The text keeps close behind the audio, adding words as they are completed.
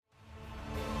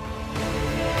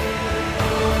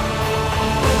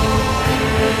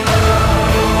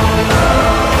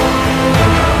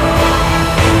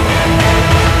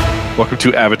Welcome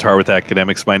to Avatar with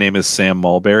Academics. My name is Sam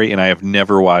Mulberry, and I have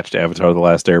never watched Avatar: The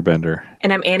Last Airbender.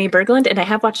 And I'm Annie Berglund, and I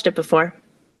have watched it before.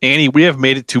 Annie, we have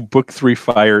made it to Book 3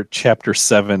 Fire, Chapter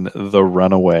 7, The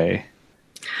Runaway.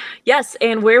 Yes,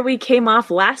 and where we came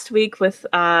off last week with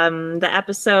the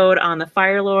episode on the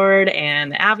Fire Lord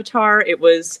and the Avatar, it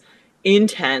was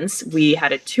intense. We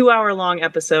had a 2-hour-long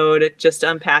episode just to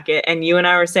unpack it, and you and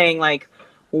I were saying, like,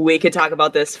 we could talk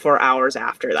about this for hours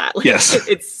after that. Like,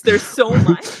 yes. There's so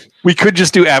much. We could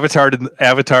just do Avatar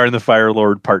and the Fire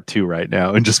Lord Part 2 right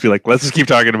now and just be like, let's just keep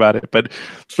talking about it. But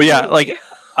yeah, like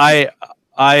I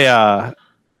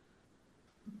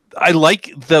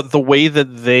like the way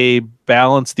that they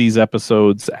balance these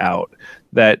episodes out.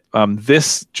 That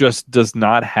this just does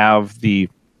not have the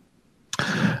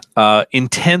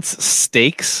intense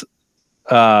stakes,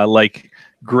 like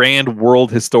grand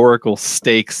world historical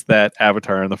stakes that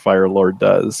Avatar and the Fire Lord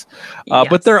does. Yes.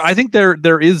 But I think there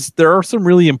are some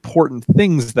really important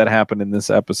things that happen in this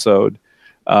episode.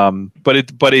 But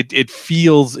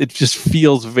it just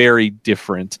feels very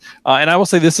different. And I will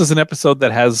say this is an episode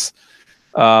that has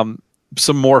some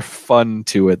more fun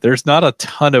to it. There's not a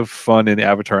ton of fun in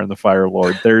Avatar and the Fire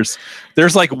Lord. There's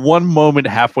like one moment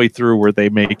halfway through where they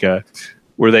make a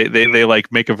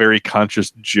very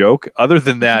conscious joke. Other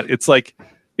than that, it's like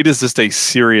it is just a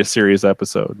serious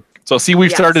episode. So see,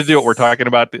 we've started to do it. We're talking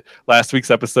about last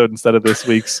week's episode instead of this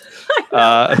week's.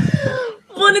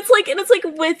 Well, and it's like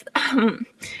with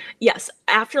yes,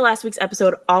 after last week's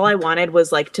episode, all I wanted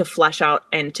was like to flesh out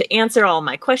and to answer all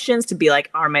my questions, to be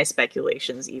like, are my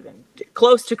speculations even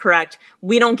close to correct?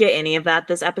 We don't get any of that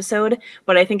this episode,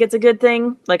 but I think it's a good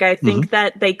thing. Like, I think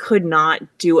that they could not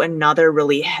do another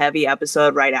really heavy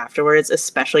episode right afterwards,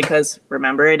 especially because,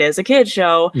 remember, it is a kid's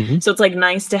show. So it's like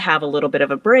nice to have a little bit of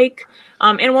a break.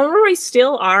 And one where we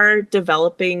still are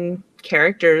developing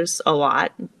characters a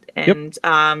lot. And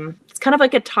it's kind of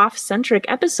like a Toph-centric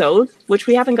episode, which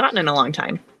we haven't gotten in a long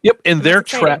time. Yep, and their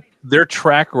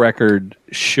track record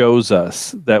shows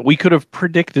us that we could have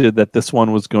predicted that this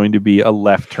one was going to be a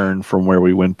left turn from where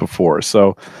we went before.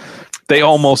 So they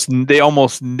almost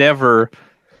never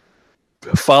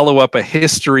follow up a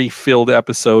history-filled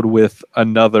episode with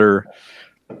another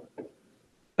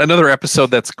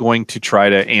episode that's going to try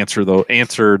to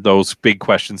answer those big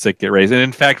questions that get raised. And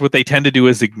in fact, what they tend to do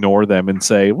is ignore them and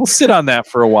say, we'll sit on that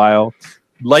for a while.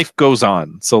 Life goes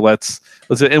on. So let's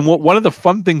and one of the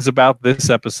fun things about this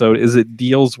episode is it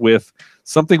deals with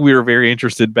something we were very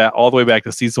interested all the way back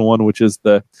to season 1, which is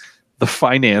the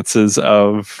finances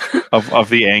of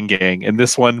the Aang gang. And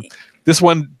this one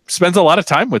spends a lot of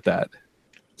time with that.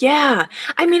 Yeah.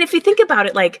 I mean, if you think about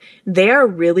it, like, they're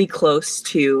really close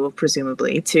to,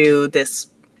 presumably, to this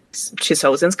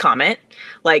Chisozin's comet.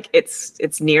 Like,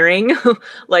 it's nearing,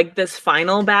 like, this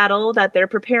final battle that they're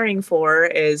preparing for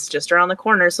is just around the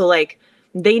corner. So, like,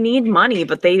 they need money,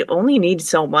 but they only need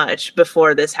so much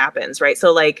before this happens, right?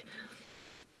 So, like,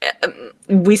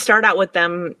 we start out with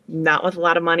them not with a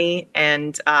lot of money,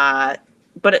 and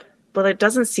but it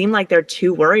doesn't seem like they're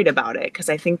too worried about it, because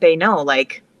I think they know,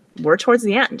 like, we're towards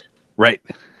the end. Right.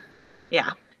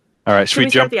 Yeah. All right. Should we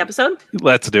start the episode?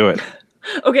 Let's do it.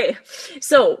 Okay.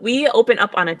 So we open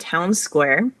up on a town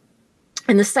square.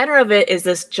 In the center of it is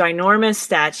this ginormous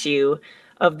statue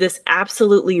of this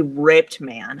absolutely ripped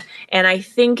man. And I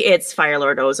think it's Fire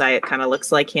Lord Ozai. It kind of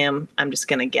looks like him. I'm just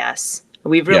going to guess.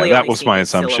 We've really that only was seen my his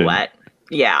assumption. Silhouette.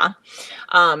 Yeah.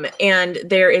 And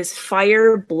there is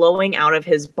fire blowing out of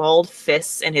his bald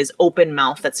fists and his open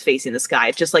mouth that's facing the sky.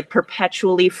 It's just like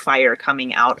perpetually fire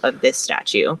coming out of this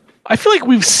statue. I feel like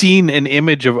we've seen an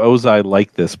image of Ozai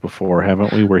like this before,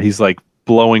 haven't we? Where he's like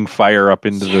blowing fire up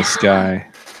into the sky.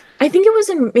 I think it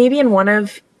was maybe in one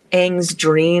of Aang's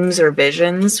dreams or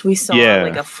visions. We saw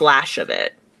like a flash of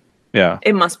it. Yeah.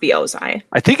 It must be Ozai.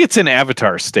 I think it's in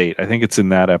Avatar State. I think it's in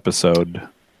that episode.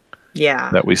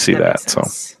 Yeah. That we see that.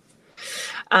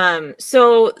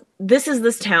 So this is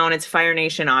this town. It's Fire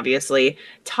Nation, obviously.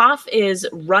 Toph is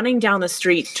running down the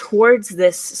street towards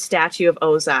this statue of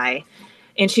Ozai,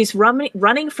 and she's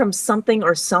running from something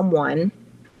or someone,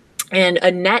 and a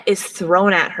net is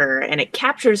thrown at her, and it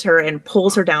captures her and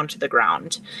pulls her down to the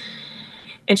ground.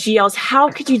 And she yells, "How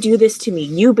could you do this to me?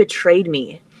 You betrayed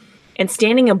me." And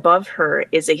standing above her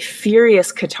is a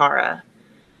furious Katara,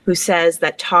 who says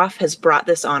that Toph has brought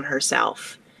this on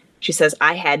herself. She says,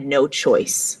 "I had no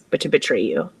choice but to betray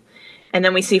you." And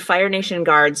then we see Fire Nation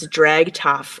guards drag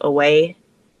Toph away,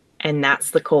 and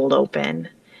that's the cold open.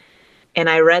 And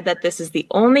I read that this is the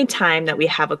only time that we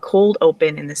have a cold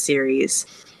open in the series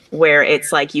where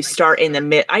it's like you start in the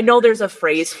mid. I know there's a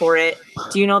phrase for it.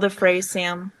 Do you know the phrase,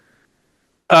 Sam?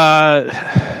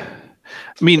 I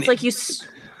mean, it's like you.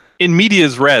 in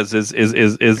medias res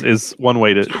is one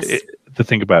way to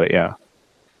think about it. Yeah.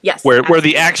 Yes. Where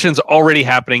the action's already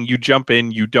happening, you jump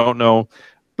in, you don't know,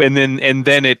 and then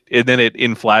it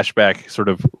in flashback sort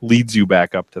of leads you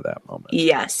back up to that moment.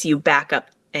 Yes, you back up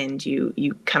and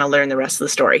you kind of learn the rest of the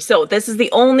story. So this is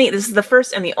the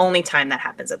first and the only time that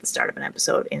happens at the start of an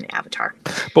episode in Avatar.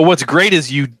 But what's great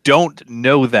is you don't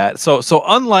know that. So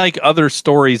unlike other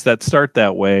stories that start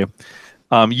that way,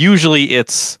 usually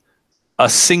it's a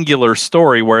singular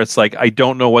story where it's like, I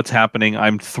don't know what's happening.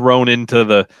 I'm thrown into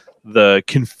the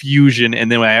confusion,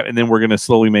 and then we're going to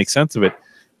slowly make sense of it.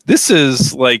 This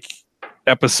is like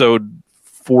episode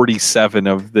 47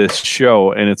 of this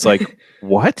show, and it's like,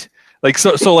 what? Like,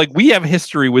 so like we have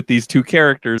history with these two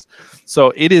characters,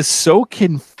 so it is so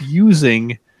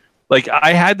confusing. Like,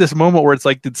 I had this moment where it's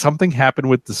like, did something happen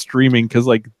with the streaming? Because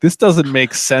like this doesn't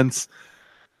make sense.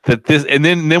 That this, and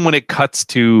then when it cuts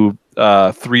to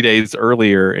 3 days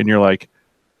earlier, and you're like,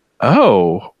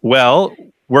 oh well,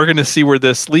 we're going to see where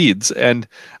this leads. And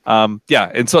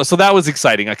and so that was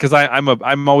exciting because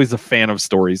I'm always a fan of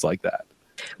stories like that.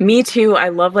 Me too. I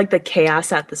love like the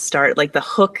chaos at the start, like the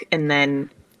hook, and then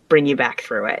bring you back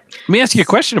through it. Let me ask you a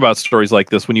question about stories like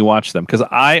this when you watch them, because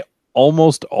I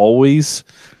almost always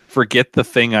forget the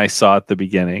thing I saw at the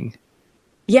beginning.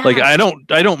 Yeah. Like I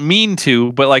don't mean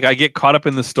to, but like I get caught up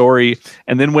in the story,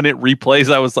 and then when it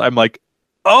replays, I'm like,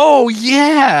 oh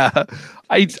yeah,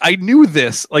 I knew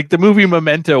this. Like the movie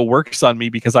Memento works on me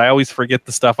because I always forget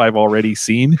the stuff I've already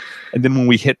seen, and then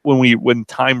when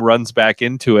time runs back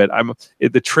into it,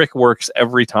 the trick works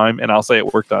every time, and I'll say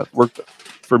it worked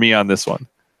for me on this one.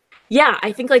 Yeah,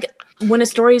 I think like when a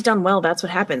story is done well, that's what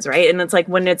happens, right? And it's like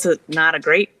when it's not a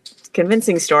great,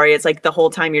 convincing story, it's like the whole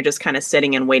time you're just kind of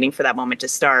sitting and waiting for that moment to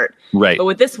start. Right. But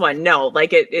with this one, no,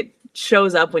 like it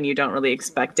shows up when you don't really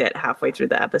expect it halfway through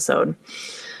the episode.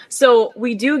 So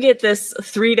we do get this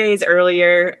 3 days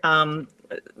earlier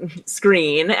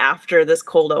screen after this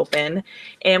cold open,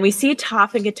 and we see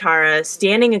Toph and Katara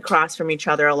standing across from each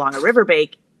other along a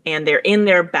riverbank, and they're in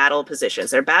their battle positions.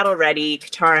 They're battle ready.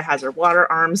 Katara has her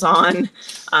water arms on.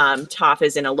 Toph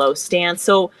is in a low stance.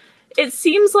 So it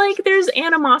seems like there's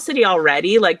animosity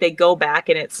already. Like they go back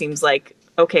and it seems like,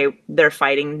 okay, they're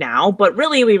fighting now. But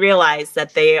really we realize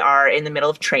that they are in the middle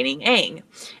of training Aang.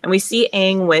 And we see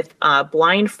Aang with a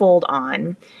blindfold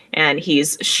on, and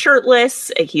he's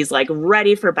shirtless. He's like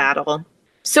ready for battle.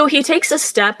 So he takes a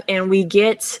step and we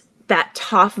get that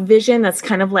Toph vision that's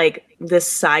kind of like this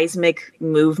seismic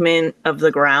movement of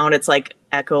the ground. It's like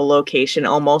echolocation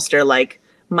almost, or like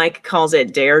Mike calls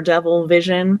it daredevil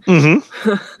vision.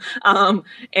 Mm-hmm.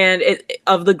 And it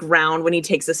of the ground when he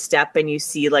takes a step and you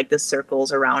see like the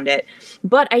circles around it.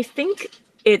 But I think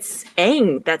it's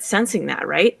Aang that's sensing that,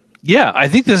 right? Yeah, I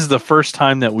think this is the first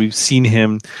time that we've seen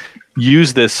him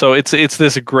use this. So it's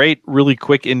this great, really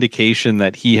quick indication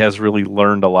that he has really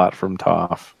learned a lot from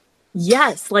Toph.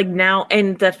 Yes, like now,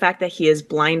 and the fact that he is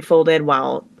blindfolded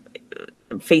while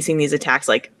facing these attacks,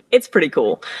 like it's pretty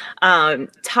cool.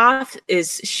 Toph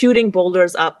is shooting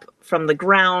boulders up from the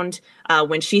ground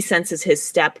when she senses his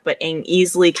step, but Aang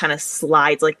easily kind of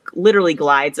slides, like literally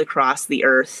glides across the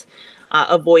earth,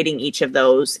 avoiding each of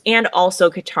those, and also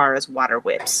Katara's water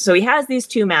whips. So he has these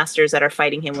two masters that are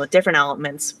fighting him with different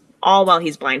elements, all while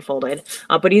he's blindfolded,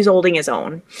 but he's holding his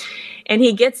own. And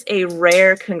he gets a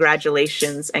rare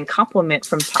congratulations and compliment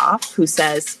from Toph, who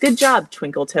says, "Good job,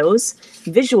 Twinkle Toes.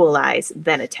 Visualize,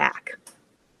 then attack."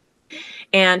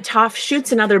 And Toph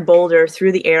shoots another boulder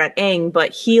through the air at Aang,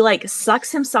 but he like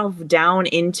sucks himself down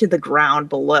into the ground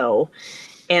below.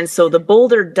 And so the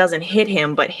boulder doesn't hit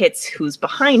him, but hits who's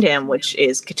behind him, which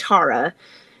is Katara.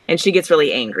 And she gets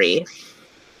really angry,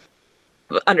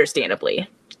 understandably.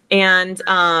 And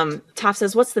Toph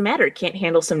says, "What's the matter? Can't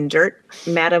handle some dirt,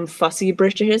 Madam Fussy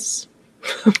Britches?"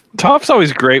 Toph's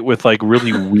always great with like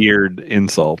really weird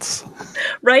insults.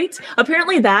 Right?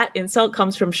 Apparently that insult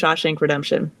comes from Shawshank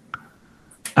Redemption.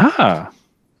 Ah.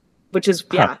 Which is,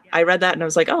 yeah, I read that and I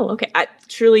was like, oh, okay.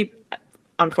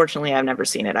 Unfortunately, I've never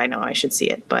seen it. I know I should see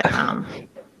it, but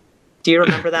do you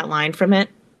remember that line from it?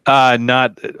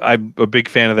 Not. I'm a big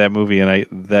fan of that movie, and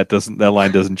that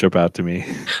line doesn't jump out to me.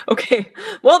 Okay,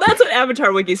 well, that's what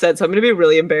Avatar Wiki said, so I'm gonna be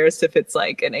really embarrassed if it's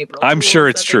like an April. I'm sure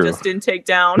it's true. Just didn't take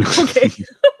down. Okay.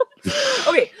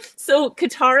 Okay, so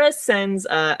Katara sends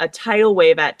a tidal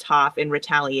wave at Toph in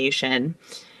retaliation,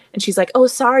 and she's like, "Oh,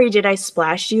 sorry, did I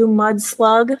splash you, mud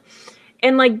slug?"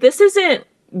 And like, this isn't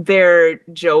their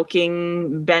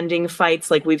joking, bending fights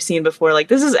like we've seen before. Like,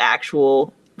 this is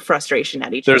actual frustration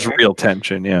at each other. There's real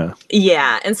tension, yeah.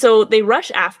 Yeah, and so they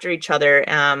rush after each other,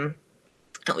 and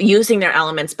using their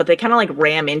elements, but they kind of like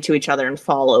ram into each other and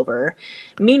fall over.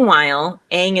 Meanwhile,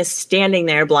 Aang is standing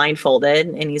there blindfolded,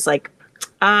 and he's like,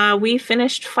 we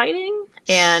finished fighting?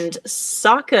 And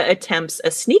Sokka attempts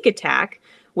a sneak attack,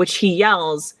 which he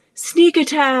yells, "Sneak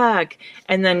attack!"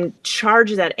 and then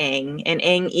charges at Aang, and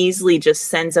Aang easily just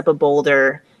sends up a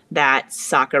boulder that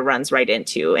Sokka runs right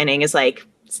into. And Aang is like,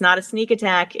 it's not a sneak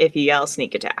attack if you yell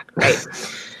sneak attack, right?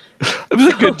 It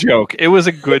was a good joke. It was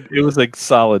a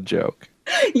solid joke.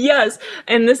 Yes.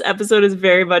 And this episode is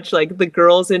very much like the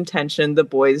girl's intention, the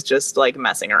boys just like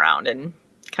messing around and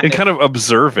kind of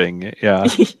observing. Yeah.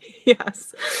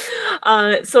 Yes.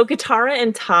 So Katara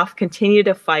and Toph continue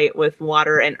to fight with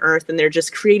water and earth, and they're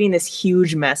just creating this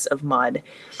huge mess of mud.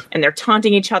 And they're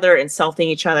taunting each other, insulting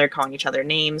each other, calling each other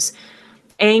names.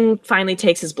 Aang finally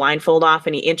takes his blindfold off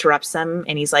and he interrupts them,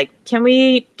 and he's like, "Can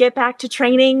we get back to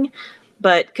training?"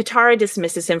 But Katara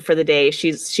dismisses him for the day.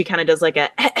 She kind of does like a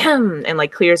and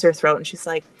like clears her throat, and she's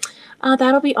like,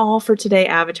 "That'll be all for today,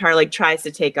 Avatar." Like tries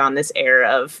to take on this air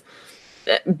of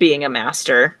being a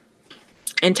master.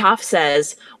 And Toph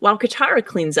says, "While Katara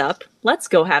cleans up, let's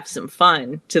go have some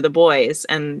fun," to the boys.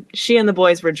 And she and the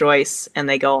boys rejoice, and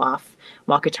they go off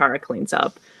while Katara cleans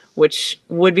up, which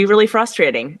would be really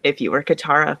frustrating if you were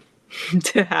Katara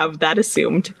to have that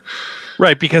assumed.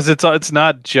 Right, because it's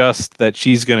not just that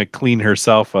she's going to clean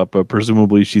herself up, but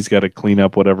presumably she's got to clean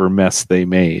up whatever mess they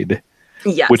made.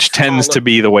 Yes, which tends to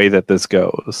be the way that this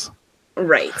goes.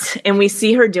 Right. And we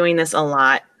see her doing this a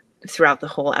lot throughout the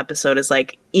whole episode, is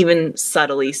like even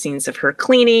subtly scenes of her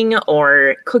cleaning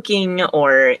or cooking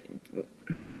or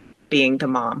being the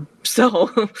mom.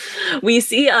 So we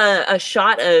see a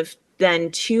shot of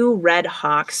then two red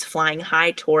hawks flying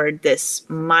high toward this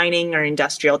mining or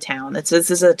industrial town. This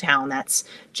is a town that's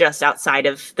just outside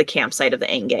of the campsite of the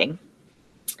Aang Gang.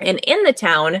 And in the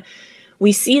town,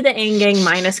 we see the Aang Gang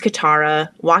minus Katara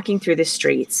walking through the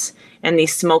streets, and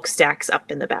these smokestacks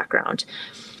up in the background.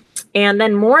 And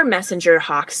then more messenger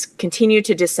hawks continue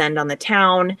to descend on the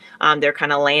town. They're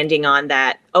kind of landing on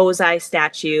that Ozai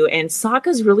statue, and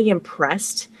Sokka's really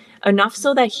impressed, enough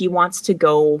so that he wants to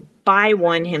go buy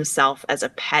one himself as a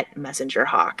pet messenger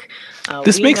hawk.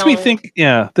 This makes me think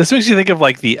of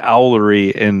like the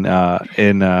owlery in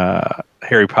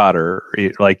Harry Potter.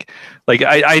 Like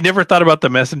I never thought about the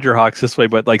messenger hawks this way,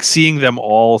 but like seeing them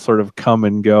all sort of come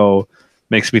and go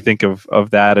makes me think of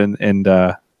that. And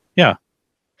yeah.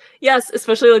 Yes,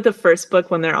 especially like the first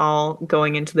book when they're all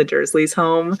going into the Dursleys'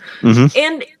 home. Mm-hmm.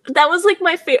 And that was like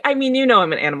my favorite. I mean,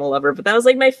 I'm an animal lover, but that was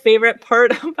like my favorite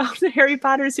part about the Harry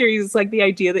Potter series. It's like the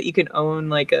idea that you can own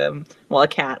like a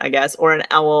cat, I guess, or an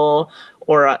owl,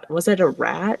 or was it a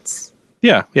rat?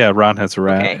 Yeah, Ron has a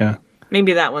rat. Okay. Yeah.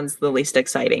 Maybe that one's the least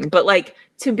exciting, but like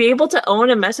to be able to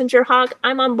own a messenger hawk,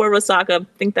 I'm on board with Sokka. I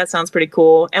think that sounds pretty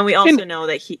cool. And we also know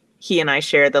that he and I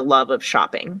share the love of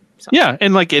shopping. So. Yeah,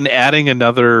 and like in adding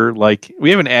another, like we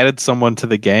haven't added someone to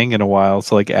the gang in a while,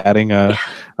 so like adding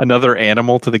another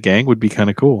animal to the gang would be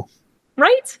kind of cool.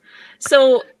 Right?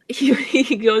 So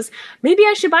he goes, maybe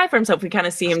I should buy for himself. We kind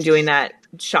of see him doing that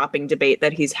shopping debate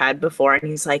that he's had before,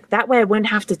 and he's like, that way I wouldn't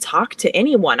have to talk to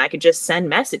anyone. I could just send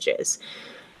messages.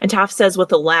 And Toph says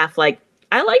with a laugh, like,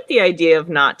 I like the idea of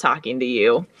not talking to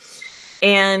you.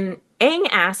 And Aang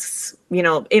asks,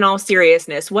 in all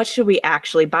seriousness, what should we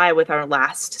actually buy with our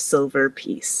last silver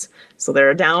piece? So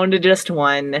they're down to just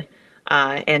one.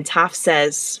 And Toph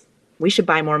says, we should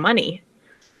buy more money.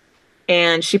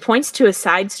 And she points to a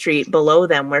side street below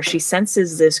them where she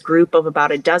senses this group of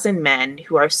about a dozen men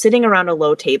who are sitting around a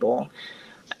low table.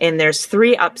 And there's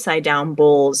 3 upside down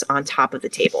bowls on top of the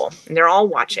table. And they're all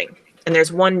watching. And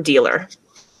there's one dealer.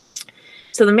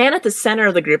 So the man at the center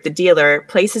of the group, the dealer,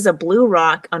 places a blue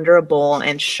rock under a bowl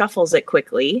and shuffles it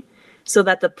quickly so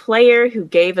that the player who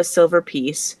gave a silver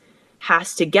piece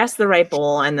has to guess the right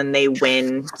bowl, and then they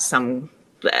win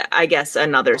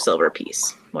another silver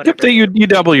piece. Whatever. Yep, you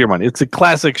double your money. It's a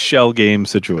classic shell game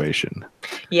situation.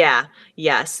 Yeah,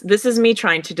 yes. This is me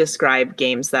trying to describe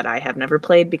games that I have never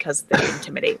played because they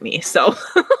intimidate me. So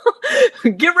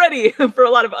get ready for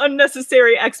a lot of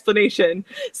unnecessary explanation.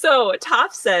 So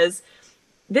Toph says,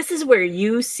 this is where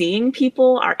you seeing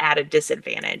people are at a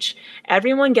disadvantage.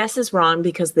 Everyone guesses wrong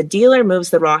because the dealer moves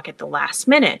the rock at the last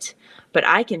minute, but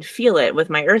I can feel it with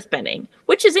my earthbending,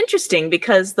 which is interesting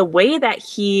because the way that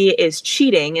he is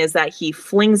cheating is that he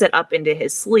flings it up into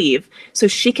his sleeve so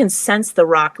she can sense the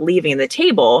rock leaving the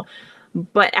table.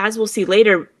 But as we'll see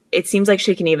later, it seems like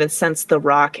she can even sense the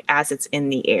rock as it's in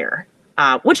the air.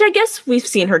 Which I guess we've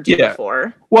seen her do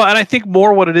before. Well, and I think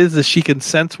more what it is she can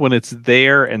sense when it's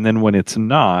there and then when it's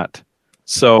not.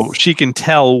 So she can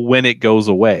tell when it goes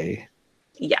away.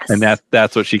 Yes. And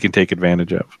that's what she can take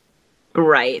advantage of.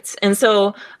 Right. And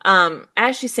so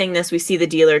as she's saying this, we see the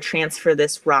dealer transfer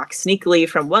this rock sneakily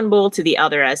from one bowl to the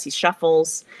other as he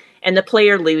shuffles. And the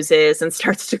player loses and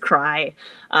starts to cry.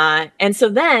 And so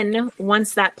then,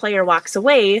 once that player walks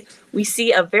away, we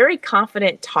see a very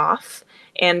confident Toph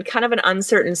and kind of an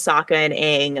uncertain Sokka and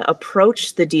Aang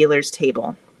approach the dealer's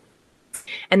table.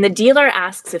 And the dealer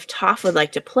asks if Toph would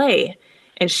like to play,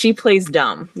 and she plays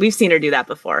dumb. We've seen her do that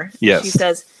before. Yes. She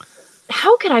says,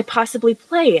 "How could I possibly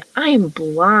play? I am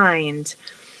blind."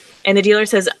 And the dealer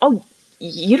says, "Oh,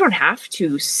 you don't have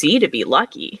to see to be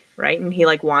lucky," right? And he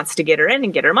wants to get her in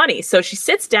and get her money. So she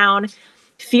sits down,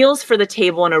 feels for the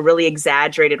table in a really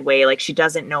exaggerated way, like she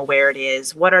doesn't know where it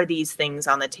is. What are these things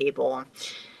on the table?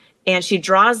 And she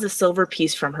draws the silver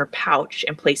piece from her pouch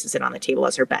and places it on the table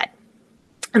as her bet.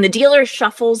 And the dealer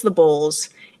shuffles the bowls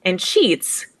and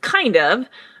cheats, kind of,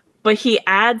 but he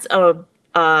adds a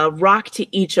rock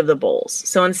to each of the bowls.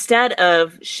 So instead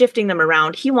of shifting them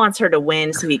around, he wants her to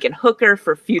win so he can hook her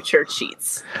for future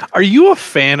cheats. Are you a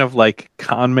fan of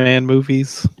con man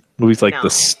movies? Movies like No. The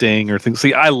Sting or things.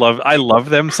 See, I love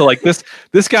them. So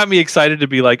this got me excited to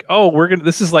be like, oh,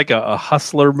 this is like a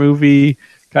hustler movie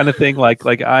kind of thing.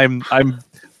 I'm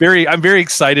very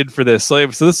excited for this. So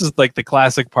this is like the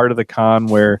classic part of the con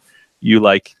where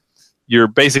you're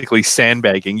basically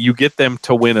sandbagging. You get them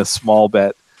to win a small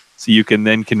bet, so you can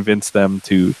then convince them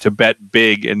to bet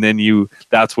big, and then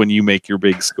that's when you make your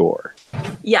big score.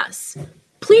 Yes.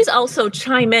 Please also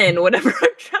chime in whenever I'm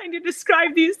trying to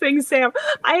describe these things, Sam.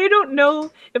 I don't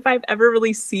know if I've ever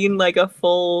really seen a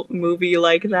full movie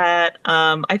like that.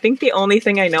 I think the only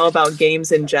thing I know about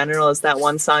games in general is that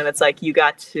one song that's you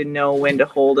got to know when to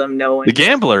hold them, know when The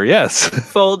Gambler, yes.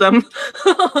 fold them.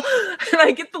 And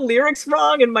I get the lyrics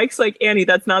wrong, and Mike's like, "Annie,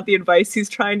 that's not the advice he's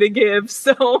trying to give."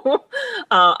 So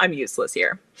I'm useless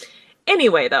here.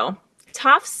 Anyway, though,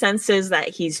 Toph senses that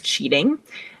he's cheating,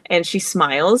 and she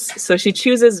smiles. So she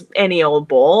chooses any old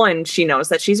bowl, and she knows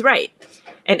that she's right.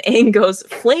 And Aang goes,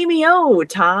 "Flamey-o,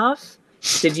 Toph."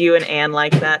 Did you and Anne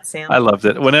like that, Sam? I loved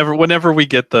it. Whenever we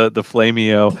get the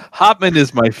Flameo, Hopman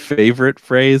is my favorite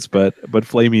phrase, but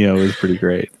Flameo is pretty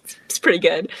great. It's pretty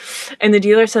good. And the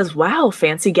dealer says, "Wow,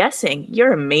 fancy guessing.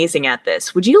 You're amazing at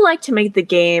this. Would you like to make the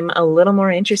game a little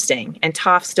more interesting?" And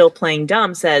Toph, still playing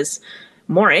dumb, says,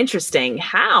 "More interesting?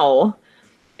 How?"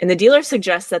 And the dealer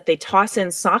suggests that they toss in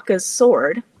Sokka's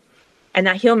sword and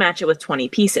that he'll match it with 20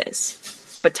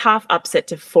 pieces. But Toph ups it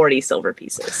to 40 silver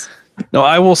pieces. No,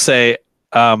 I will say,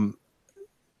 I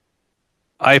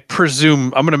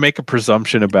presume, I'm going to make a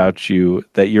presumption about you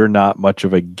that you're not much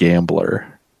of a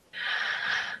gambler.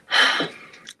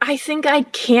 I think I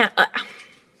can't.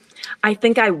 I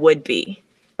think I would be.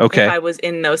 Okay. If I was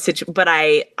in those situations. But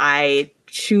I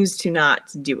choose to not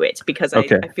do it because I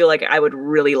feel like I would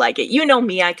really like it. You know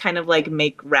me, I kind of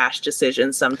make rash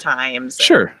decisions sometimes.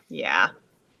 Sure. Yeah.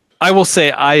 I will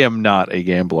say I am not a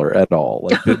gambler at all.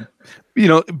 And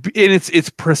it's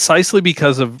precisely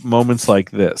because of moments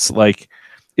like this.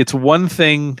 It's one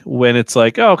thing when it's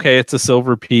oh, okay, it's a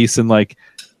silver piece, and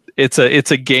it's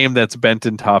a game that's bent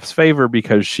in Toph's favor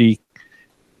because she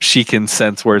can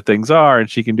sense where things are and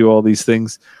she can do all these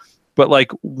things. But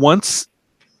once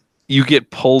you get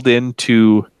pulled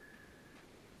into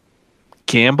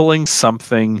gambling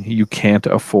something you can't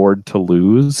afford to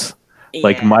lose,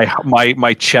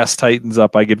 my chest tightens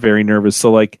up. I get very nervous.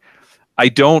 So I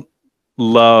don't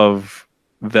love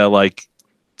the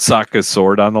Sokka's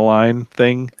sword on the line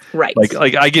thing. Right.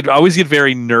 I always get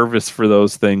very nervous for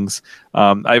those things.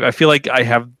 I feel like I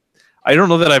don't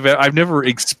know that I've never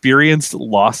experienced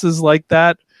losses like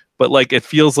that, but it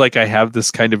feels like I have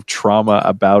this kind of trauma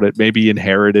about it, maybe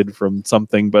inherited from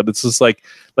something, but it's just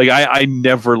I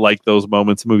never like those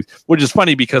moments in movies, which is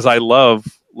funny because I love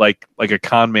like a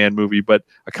con man movie, but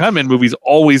a con man movie is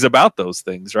always about those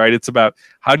things, right? It's about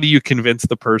how do you convince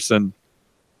the person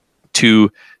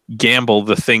to gamble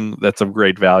the thing that's of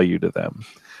great value to them.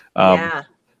 Yeah.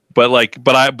 But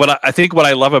I think what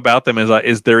I love about them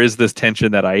is there is this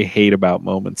tension that I hate about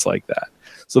moments like that.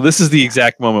 So this is the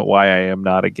exact moment why I am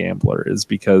not a gambler, is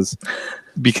because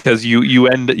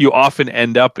you often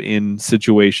end up in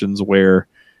situations where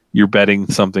you're betting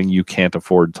something you can't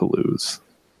afford to lose.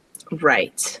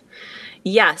 Right.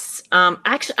 Yes.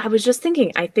 Actually, I was just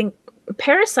thinking, I think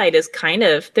Parasite is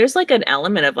there's an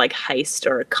element of heist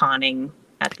or conning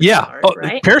at the start,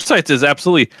 right? Parasite is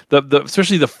absolutely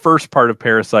especially the first part of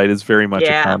Parasite is very much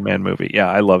a con man movie. Yeah,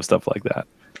 I love stuff like that.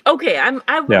 Okay, I'm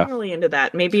really into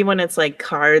that. Maybe when it's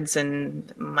cards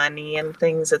and money and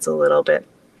things, it's a little bit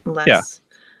less.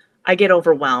 I get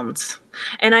overwhelmed.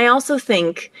 And I also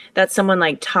think that someone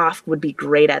like Toph would be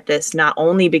great at this, not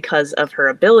only because of her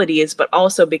abilities, but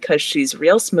also because she's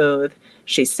real smooth,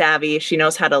 she's savvy, she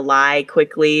knows how to lie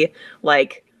quickly.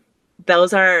 Like,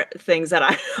 those are things that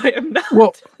I am not.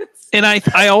 Well, and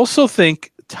I also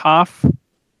think Toph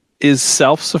is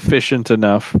self-sufficient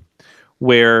enough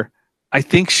where I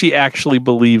think she actually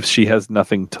believes she has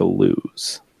nothing to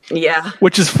lose. Yeah.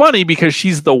 Which is funny because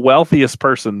she's the wealthiest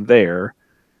person there.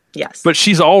 Yes. But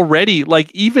she's already,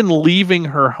 like, even leaving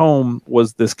her home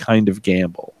was this kind of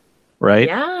gamble, right?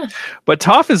 Yeah. But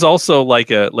Toph is also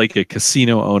like a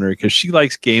casino owner because she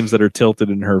likes games that are tilted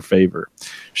in her favor.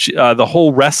 The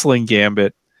whole wrestling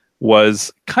gambit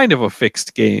was kind of a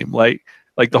fixed game. Like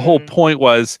the whole point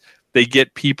was they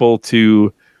get people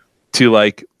to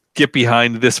like get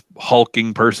behind this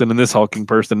hulking person and this hulking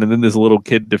person, and then this little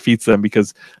kid defeats them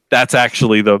because that's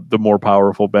actually the more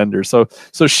powerful bender. So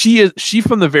she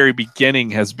from the very beginning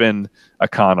has been a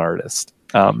con artist.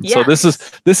 Yes. So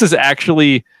this is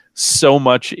actually so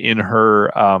much in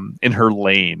her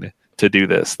lane to do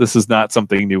this. This is not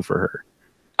something new for her.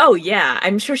 Oh yeah,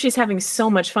 I'm sure she's having so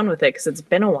much fun with it because it's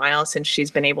been a while since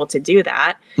she's been able to do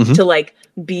that, to like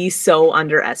be so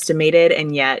underestimated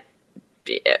and yet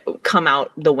come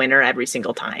out the winner every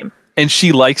single time. And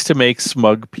she likes to make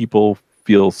smug people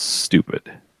feel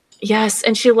stupid. Yes,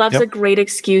 and she loves a great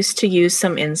excuse to use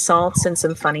some insults and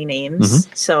some funny names.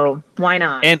 So why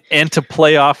not? And to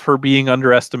play off her being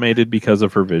underestimated because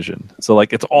of her vision. So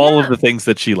like it's all of the things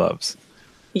that she loves.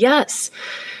 Yes.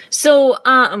 So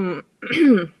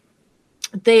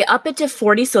they up it to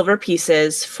 40 silver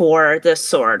pieces for the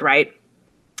sword, right?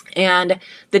 And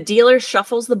the dealer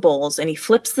shuffles the bowls and he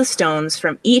flips the stones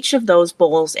from each of those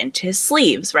bowls into his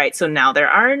sleeves, right? So now there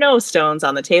are no stones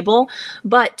on the table,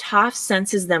 but Toph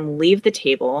senses them leave the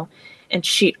table and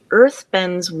she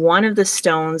earthbends one of the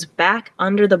stones back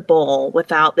under the bowl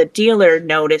without the dealer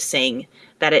noticing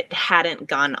that it hadn't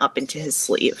gone up into his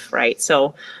sleeve, right?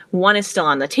 So one is still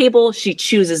on the table. She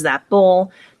chooses that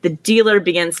bowl. The dealer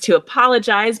begins to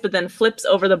apologize, but then flips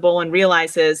over the bowl and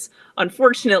realizes,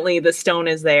 unfortunately, the stone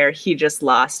is there. He just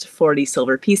lost 40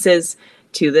 silver pieces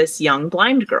to this young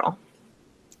blind girl.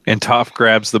 And Toph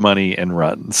grabs the money and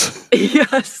runs.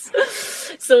 Yes.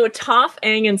 So Toph,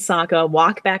 Aang, and Sokka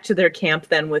walk back to their camp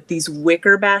then with these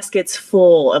wicker baskets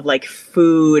full of like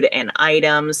food and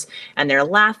items, and they're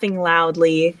laughing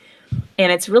loudly.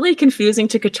 And it's really confusing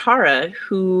to Katara,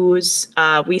 who's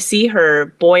we see her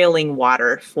boiling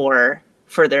water for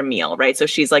their meal, right? So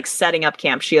she's like setting up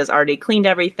camp. She has already cleaned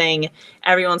everything.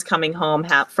 Everyone's coming home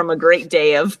from a great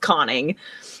day of conning.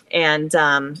 And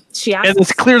she asks, and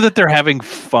it's clear that they're having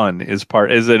fun is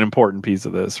an important piece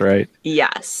of this, right?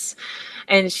 Yes.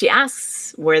 And she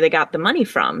asks where they got the money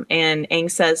from. And Aang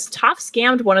says, Toph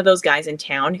scammed one of those guys in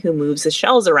town who moves the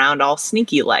shells around all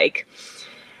sneaky like.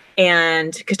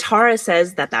 And Katara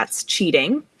says that that's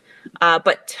cheating.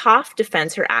 But Toph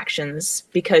defends her actions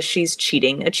because she's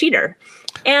cheating a cheater.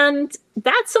 And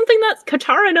that's something that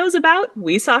Katara knows about.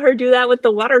 We saw her do that with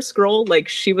the water scroll. Like,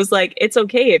 she was like, it's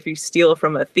okay if you steal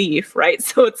from a thief, right?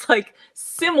 So it's like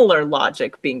similar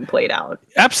logic being played out.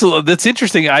 Absolutely. That's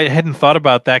interesting. I hadn't thought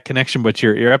about that connection, but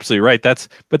you're absolutely right.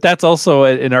 That's also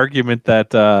an argument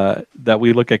that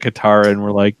we look at Katara and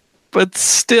we're like, but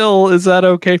still, is that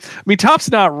okay? I mean,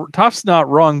 Toph's not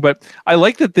wrong, but I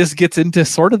like that this gets into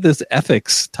sort of this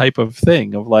ethics type of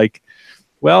thing of like,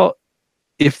 well,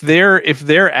 if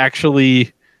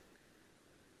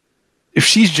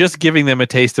she's just giving them a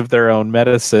taste of their own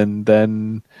medicine,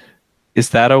 then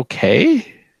is that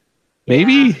okay?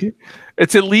 Maybe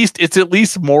it's at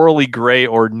least morally gray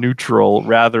or neutral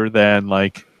rather than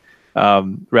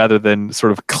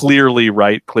sort of clearly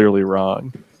right, clearly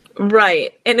wrong.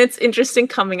 Right. And it's interesting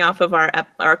coming off of our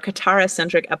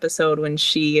Katara-centric episode when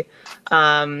she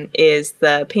is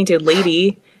the painted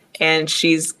lady and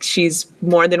she's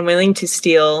more than willing to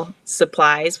steal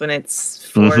supplies when it's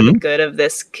for the good of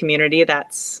this community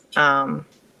that's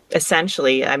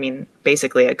essentially, I mean,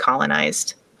 basically a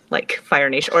colonized like Fire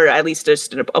Nation, or at least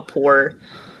just a poor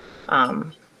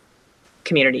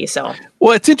community. So,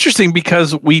 well, it's interesting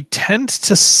because we tend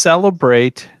to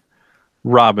celebrate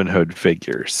Robin Hood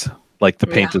figures like the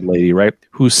painted lady, right?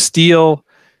 Who steal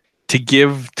to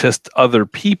give to other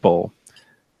people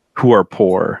who are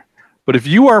poor. But if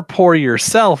you are poor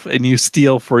yourself and you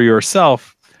steal for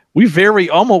yourself, we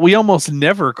almost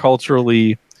never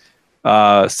culturally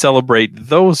celebrate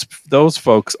those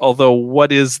folks. Although,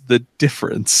 what is the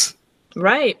difference?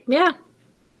 Right. Yeah.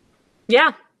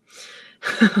 Yeah.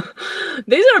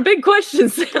 These are big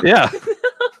questions. Yeah.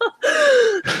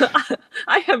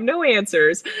 I have no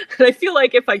answers. And I feel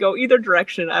like if I go either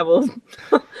direction, I will.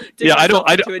 I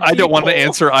don't want to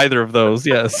answer either of those.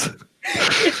 Yes.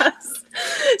 Yes.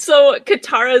 So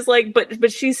Katara's like,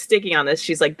 but she's sticking on this.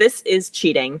 She's like, this is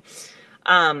cheating.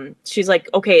 She's like,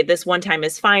 okay, this one time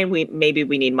is fine. Maybe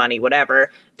we need money,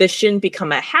 whatever. This shouldn't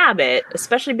become a habit,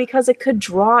 especially because it could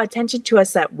draw attention to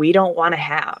us that we don't want to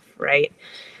have, right?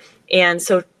 And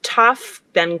so Toph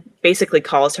then basically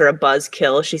calls her a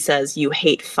buzzkill. She says, you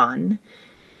hate fun.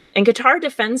 And Katara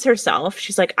defends herself.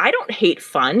 She's like, I don't hate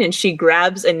fun. And she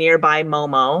grabs a nearby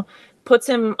Momo, puts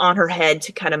him on her head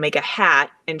to kind of make a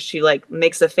hat. And she like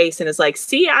makes a face and is like,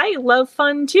 see, I love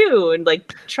fun too. And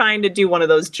like trying to do one of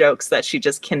those jokes that she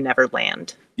just can never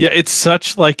land. Yeah, it's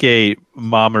such like a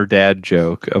mom or dad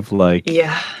joke of like,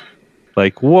 yeah,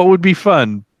 like what would be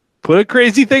fun? Put a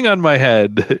crazy thing on my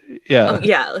head. Yeah.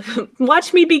 Yeah.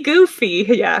 Watch me be goofy.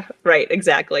 Yeah, right.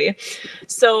 Exactly.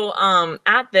 So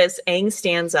at this, Aang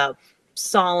stands up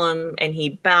solemn and he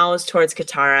bows towards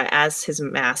Katara as his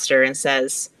master and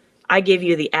says, I give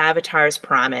you the Avatar's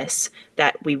promise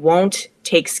that we won't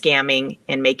take scamming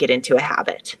and make it into a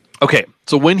habit. Okay.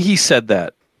 So when he said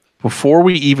that, before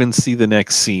we even see the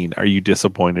next scene, are you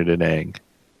disappointed in Aang?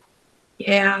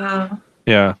 Yeah.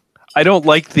 Yeah. I don't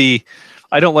like the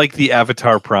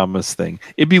Avatar promise thing.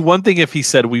 It'd be one thing if he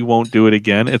said we won't do it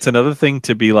again. It's another thing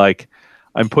to be like,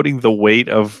 I'm putting the weight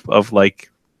of my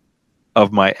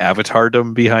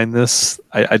avatardom behind this.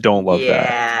 I don't love that.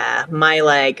 Yeah,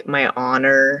 my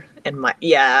honor and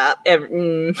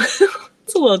it's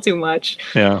a little too much.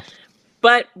 Yeah.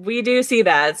 But we do see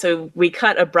that, so we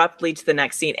cut abruptly to the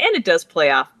next scene, and it does play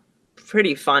off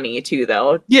pretty funny too,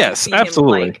 though. Yes,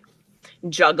 absolutely. Him, like,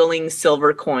 juggling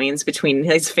silver coins between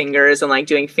his fingers and like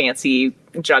doing fancy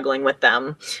juggling with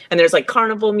them. And there's like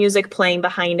carnival music playing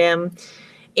behind him.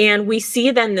 And we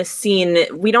see then this scene,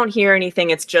 we don't hear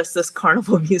anything, it's just this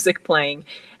carnival music playing.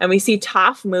 And we see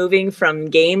Toph moving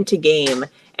from game to game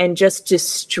and just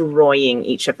destroying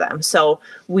each of them. So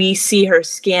we see her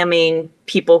scamming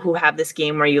people who have this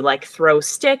game where you like throw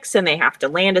sticks and they have to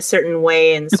land a certain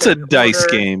way. And it's a dice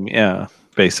game, yeah,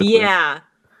 basically. Yeah.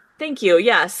 Thank you.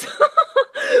 Yes.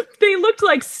 They looked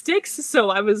like sticks,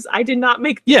 so I did not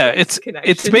make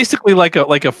it's basically like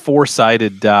a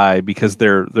four-sided die because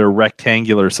they're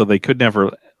rectangular, so they could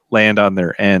never land on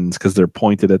their ends because they're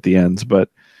pointed at the ends. But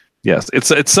yes,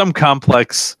 it's some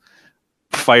complex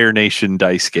Fire Nation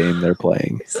dice game they're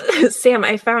playing. Sam,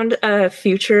 I found a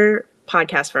future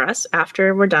podcast for us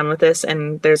after we're done with this,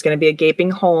 and there's going to be a gaping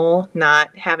hole,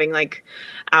 not having like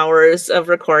hours of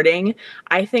recording.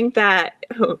 I think that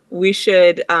we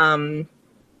should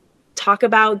talk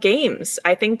about games.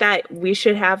 I think that we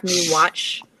should have me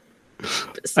watch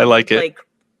I like it. Like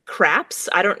craps.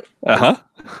 I don't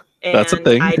That's a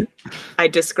thing. I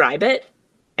describe it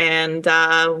and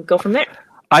go from there.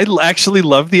 I actually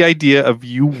love the idea of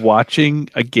you watching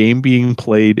a game being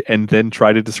played and then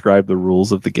try to describe the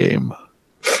rules of the game.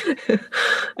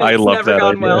 I love that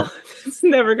idea. Well. It's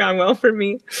never gone well for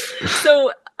me.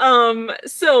 So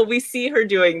we see her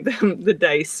doing the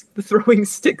dice, the throwing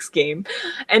sticks game.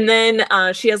 And then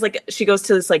she goes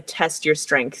to this like test your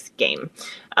strength game,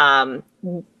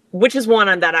 which is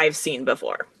one that I've seen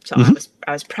before. So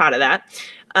I was proud of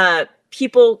that.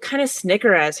 People kind of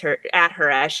snicker at her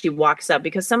as she walks up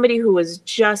because somebody who was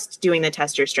just doing the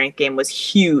test your strength game was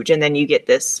huge. And then you get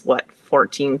this,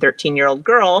 14, 13-year-old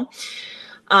girl.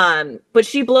 But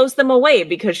she blows them away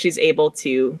because she's able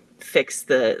to fix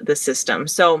the system.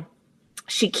 So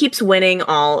she keeps winning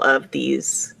all of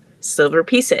these silver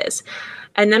pieces.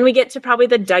 And then we get to probably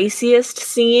the diciest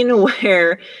scene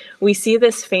where we see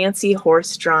this fancy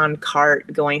horse-drawn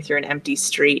cart going through an empty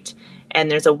street. And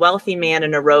there's a wealthy man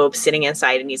in a robe sitting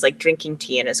inside, and he's like drinking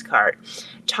tea in his cart.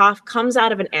 Toph comes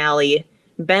out of an alley,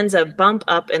 bends a bump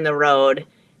up in the road,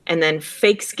 and then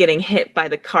fakes getting hit by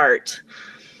the cart.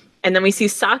 And then we see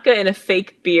Sokka in a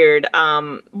fake beard.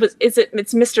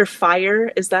 It's Mr.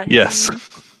 Fire? Is that his Yes. name?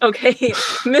 Okay.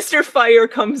 Mr. Fire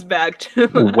comes back to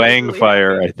Wang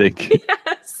Fire, I think.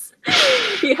 Yes.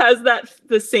 He has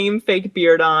the same fake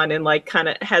beard on and like kind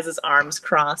of has his arms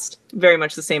crossed. Very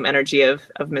much the same energy of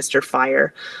Mr.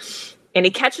 Fire. And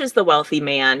he catches the wealthy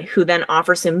man, who then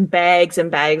offers him bags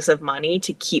and bags of money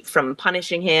to keep from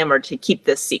punishing him or to keep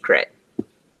this secret.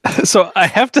 So I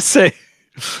have to say,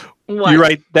 what? You're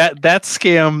right. That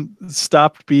scam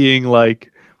stopped being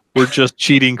like we're just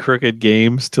cheating crooked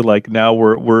games to like now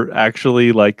we're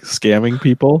actually like scamming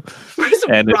people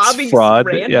and it's fraud.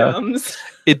 Randoms. Yeah.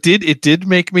 It did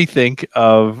make me think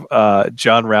of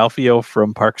John Ralphio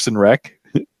from Parks and Rec.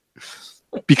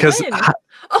 Because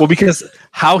When? because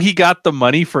how he got the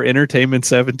money for Entertainment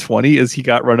 720 is he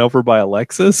got run over by a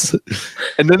Lexus.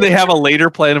 And then they have a later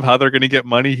plan of how they're going to get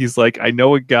money. He's like, I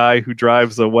know a guy who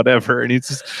drives a whatever. And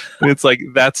it's like,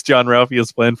 that's John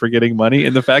Ralphio's plan for getting money.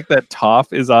 And the fact that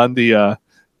Toph is on the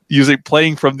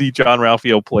playing from the John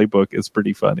Ralphio playbook is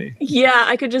pretty funny. Yeah,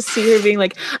 I could just see her being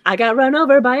like, I got run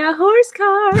over by a horse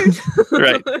cart.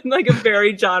 Right. Like a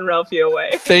very John Ralphio way.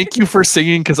 Thank you for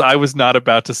singing, because I was not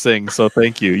about to sing. So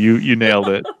thank you. You nailed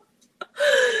it.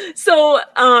 So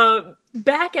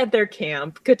back at their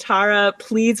camp, Katara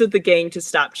pleads with the gang to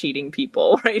stop cheating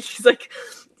people, right? She's like,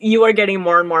 you are getting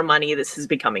more and more money. This is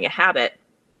becoming a habit.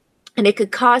 And it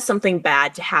could cause something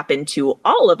bad to happen to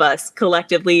all of us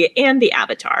collectively and the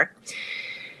Avatar.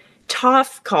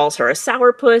 Toph calls her a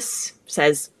sourpuss,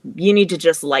 says, you need to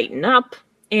just lighten up.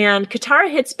 And Katara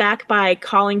hits back by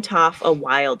calling Toph a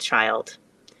wild child.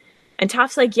 And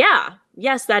Toph's like,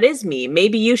 yes, that is me.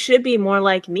 Maybe you should be more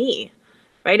like me.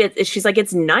 Right? She's like,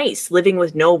 it's nice living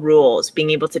with no rules, being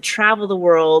able to travel the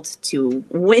world, to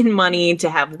win money, to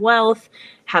have wealth,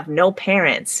 have no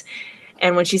parents.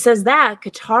 And when she says that,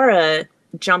 Katara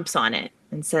jumps on it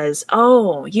and says,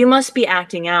 oh, you must be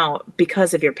acting out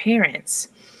because of your parents.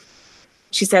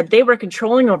 She said, they were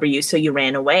controlling over you, so you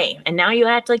ran away. And now you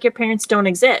act like your parents don't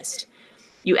exist.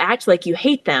 You act like you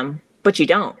hate them, but you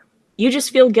don't. You just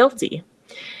feel guilty.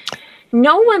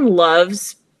 No one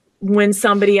loves when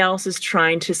somebody else is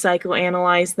trying to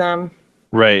psychoanalyze them.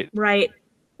 Right. Right.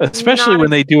 Especially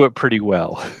when they do it pretty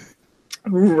well.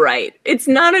 Right. It's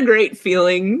not a great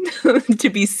feeling to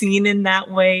be seen in that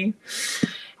way.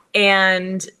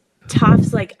 And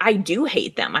Toph's like, I do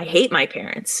hate them. I hate my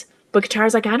parents. But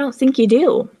Katara's like, I don't think you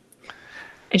do.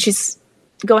 And she's,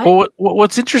 go ahead. Well,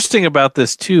 what's interesting about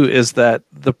this too is that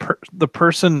the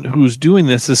person who's doing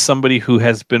this is somebody who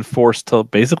has been forced to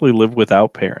basically live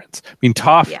without parents. I mean,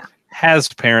 Toph has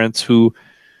parents who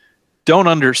don't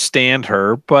understand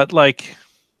her, but like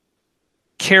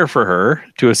care for her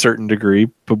to a certain degree,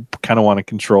 but kind of want to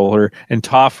control her. And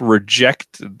Toph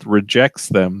rejects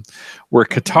them, where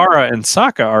Katara and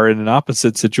Sokka are in an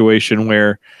opposite situation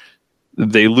where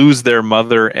they lose their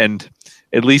mother, and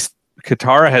at least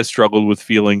Katara has struggled with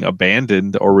feeling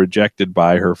abandoned or rejected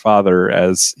by her father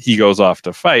as he goes off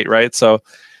to fight, right? So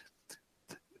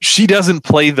she doesn't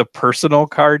play the personal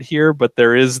card here, but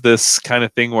there is this kind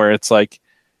of thing where it's like,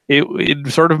 it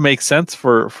sort of makes sense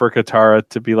for Katara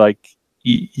to be like,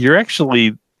 you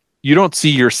don't see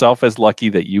yourself as lucky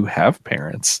that you have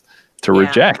parents to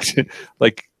reject.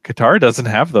 Like Katara doesn't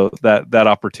have that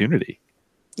opportunity.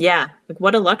 Yeah, like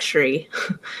what a luxury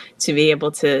to be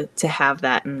able to have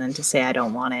that and then to say I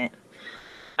don't want it.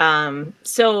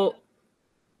 So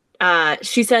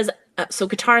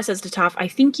Katara says to Toph, I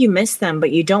think you miss them,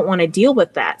 but you don't want to deal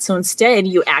with that. So instead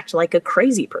you act like a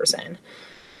crazy person.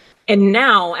 And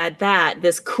now at that,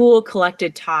 this cool,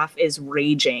 collected Toph is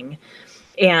raging.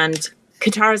 And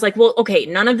Katara's like, well, okay,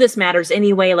 none of this matters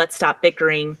anyway. Let's stop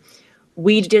bickering.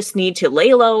 We just need to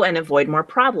lay low and avoid more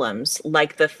problems,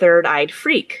 like the third-eyed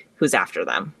freak who's after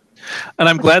them. And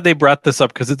I'm glad they brought this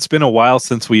up because it's been a while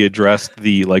since we addressed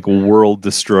the like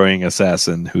world-destroying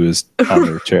assassin who is on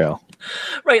their trail.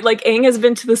 Right, like Aang has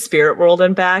been to the spirit world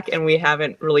and back, and we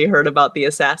haven't really heard about the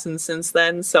assassin since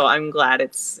then. So I'm glad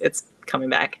it's coming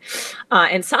back.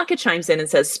 And Sokka chimes in and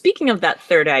says, speaking of that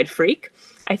third-eyed freak,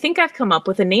 I think I've come up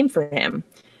with a name for him.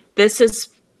 This is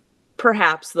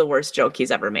perhaps the worst joke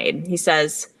he's ever made. He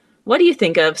says, what do you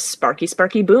think of Sparky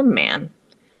Sparky Boom Man?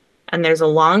 And there's a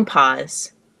long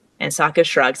pause, and Sokka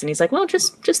shrugs, and he's like, well,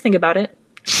 just think about it.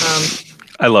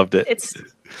 I loved it.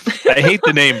 I hate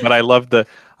the name, but I love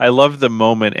the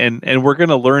moment, and we're going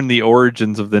to learn the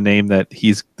origins of the name that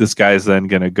this guy's then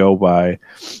going to go by.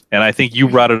 And I think you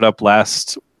brought it up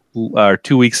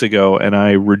 2 weeks ago, and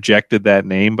I rejected that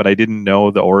name, but I didn't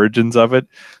know the origins of it.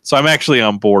 So I'm actually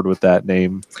on board with that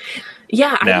name.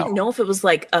 Yeah, I didn't know if it was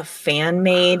like a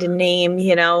fan-made name,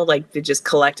 like they just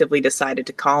collectively decided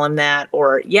to call him that,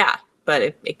 or but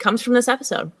it comes from this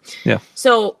episode. Yeah.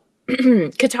 So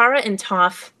Katara and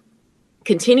Toph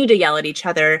continue to yell at each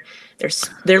other.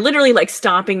 They're literally like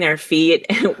stomping their feet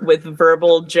with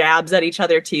verbal jabs at each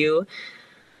other too.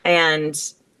 And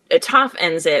Toph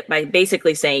ends it by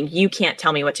basically saying, you can't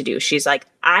tell me what to do. She's like,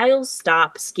 I'll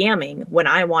stop scamming when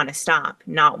I want to stop,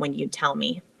 not when you tell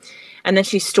me. And then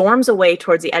she storms away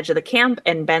towards the edge of the camp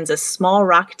and bends a small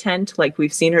rock tent like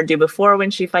we've seen her do before when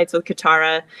she fights with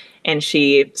Katara. And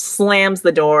she slams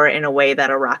the door in a way that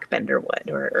a rock bender would,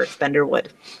 or earth bender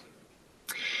would.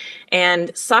 And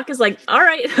Sokka's like, all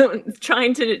right,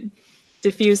 trying to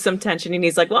diffuse some tension. And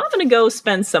he's like, well, I'm going to go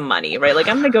spend some money, right? Like,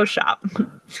 I'm going to go shop.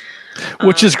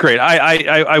 Which is great.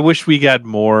 I wish we got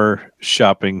more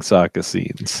shopping Sokka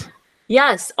scenes.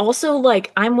 Yes. Also,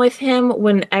 like, I'm with him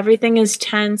when everything is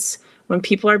tense, when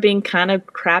people are being kind of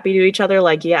crappy to each other.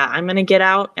 Like, yeah, I'm going to get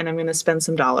out and I'm going to spend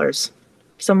some dollars,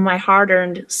 some of my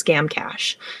hard-earned scam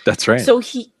cash. That's right. So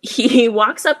he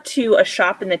walks up to a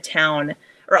shop in the town,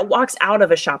 or walks out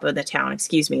of a shop in the town,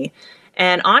 excuse me.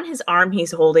 And on his arm,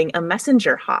 he's holding a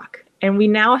messenger hawk. And we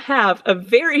now have a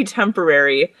very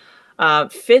temporary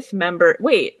fifth member.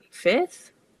 Wait,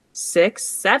 fifth, sixth,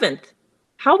 seventh.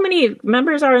 How many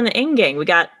members are in the Aang gang? We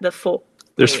got the full.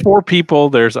 There's 4 people.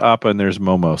 There's Appa and there's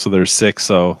Momo. So there's 6.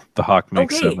 So the hawk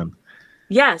makes 7.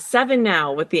 Yeah, 7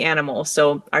 now with the animal.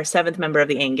 So our 7th member of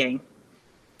the Aang gang.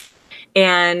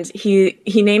 And he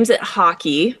names it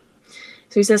Hockey.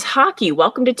 So he says, Hockey,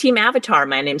 welcome to Team Avatar.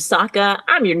 My name's Sokka.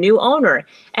 I'm your new owner.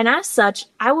 And as such,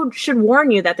 should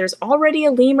warn you that there's already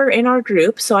a lemur in our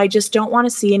group, so I just don't want to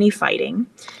see any fighting.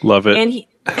 Love it. And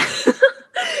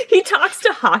he talks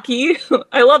to Hockey.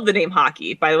 I love the name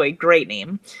Hockey, by the way. Great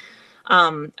name.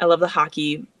 I love the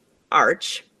Hockey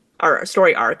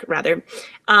story arc, rather.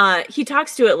 He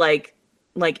talks to it like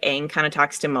Aang kind of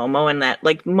talks to Momo, and that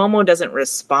like Momo doesn't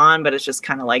respond, but it's just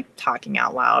kind of like talking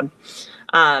out loud.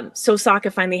 So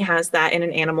Sokka finally has that in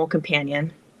an animal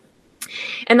companion.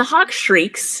 And the hawk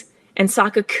shrieks, and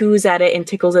Sokka coos at it and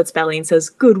tickles its belly and says,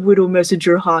 "Good widow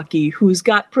messenger Hockey, who's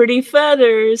got pretty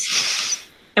feathers?"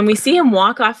 And we see him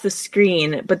walk off the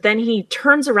screen, but then he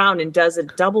turns around and does a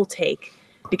double take,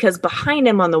 because behind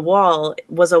him on the wall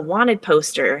was a wanted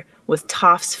poster with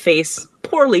Toph's face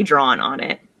poorly drawn on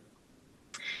it.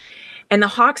 And the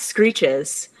hawk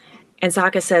screeches, and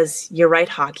Sokka says, "You're right,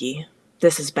 Hockey.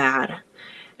 This is bad."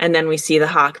 And then we see the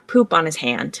hawk poop on his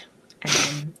hand. And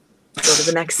then go to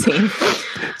the next scene.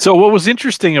 So what was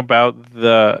interesting about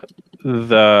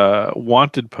the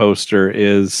wanted poster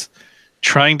is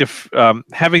trying to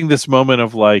having this moment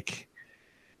of like,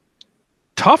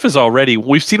 Toph is already,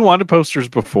 we've seen wanted posters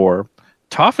before.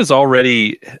 Toph is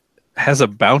already has a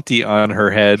bounty on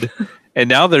her head. And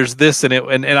now there's this, and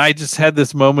I just had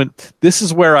this moment. This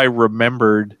is where I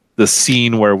remembered the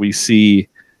scene where we see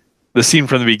the scene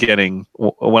from the beginning.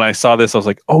 When I saw this, I was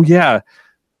like, oh yeah,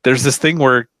 there's this thing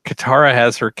where Katara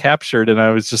has her captured, and I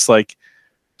was just like,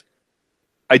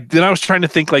 I was trying to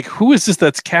think, like, who is this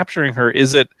that's capturing her?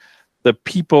 Is it the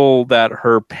people that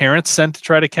her parents sent to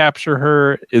try to capture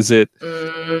her? Is it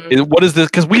what is this?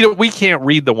 Because we can't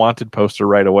read the wanted poster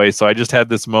right away. So I just had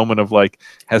this moment of like,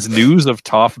 has news of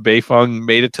Toph Beifong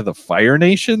made it to the Fire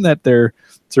Nation that they're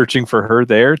searching for her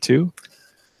there too?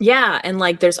 Yeah, and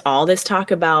like there's all this talk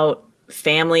about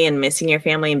family and missing your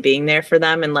family and being there for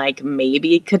them, and like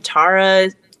maybe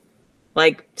Katara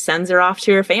like sends her off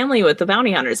to her family with the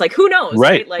bounty hunters. Like, who knows?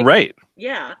 Right. Like, right.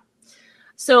 Yeah.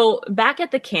 So back at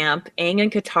the camp, Aang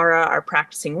and Katara are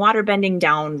practicing waterbending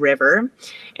downriver,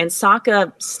 and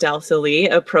Sokka stealthily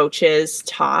approaches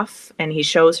Toph, and he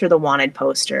shows her the wanted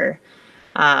poster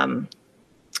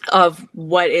of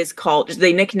what is called,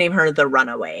 they nickname her the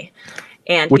Runaway.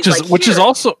 And which is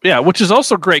also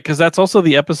great, because that's also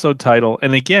the episode title.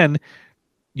 And again,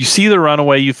 you see the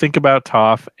Runaway, you think about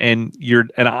Toph, and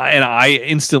I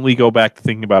instantly go back to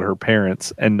thinking about her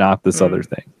parents and not this other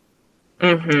thing.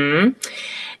 Mm-hmm.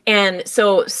 And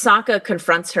so Sokka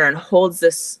confronts her and holds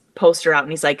this poster out,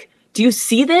 and he's like, "Do you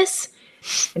see this?"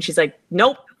 And she's like,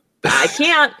 "Nope, I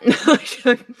can't.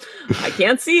 I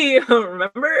can't see,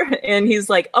 remember?" And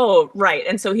he's like, "Oh, right."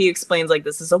 And so he explains, like,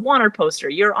 this is a wanted poster.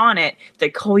 You're on it. They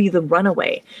call you the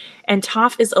Runaway. And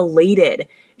Toph is elated.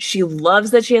 She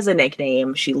loves that she has a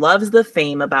nickname. She loves the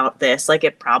fame about this. Like,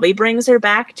 it probably brings her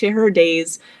back to her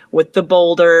days with the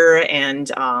boulder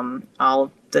and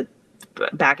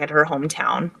back at her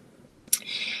hometown.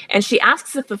 And she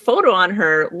asks if the photo on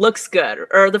her looks good,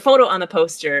 or the photo on the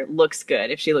poster looks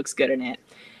good, if she looks good in it.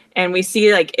 And we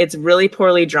see, like, it's really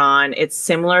poorly drawn. It's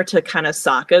similar to kind of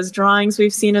Sokka's drawings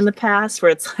we've seen in the past, where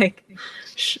it's like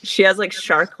she has like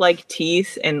shark-like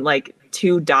teeth and like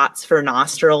 2 dots for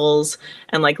nostrils,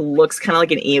 and like looks kind of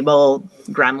like an evil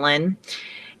gremlin.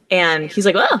 And he's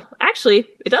like, "Well, actually,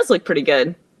 it does look pretty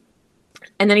good."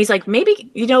 And then he's like, maybe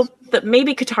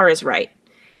Katara's right.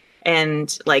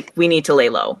 And like, we need to lay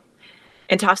low.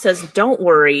 And Toph says, "Don't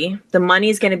worry. The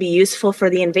money's going to be useful for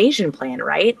the invasion plan,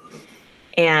 right?"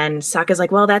 And Sokka's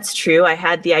like, "Well, that's true. I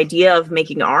had the idea of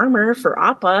making armor for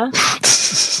Appa."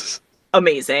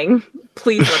 Amazing.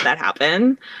 Please let that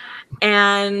happen.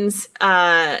 And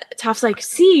Toph's like,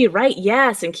 "See, right?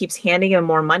 Yes." And keeps handing him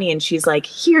more money. And she's like,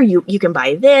 "Here, you can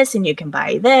buy this and you can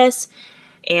buy this."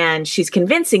 And she's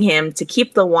convincing him to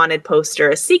keep the wanted poster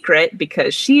a secret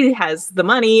because she has the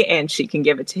money and she can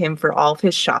give it to him for all of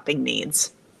his shopping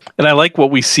needs. And I like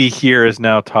what we see here is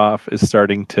now Toph is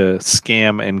starting to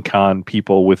scam and con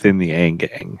people within the Aang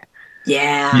gang.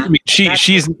 Yeah.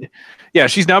 She's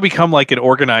now become like an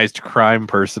organized crime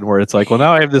person where it's like, well,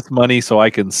 now I have this money so I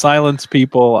can silence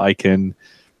people, I can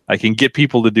get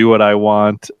people to do what I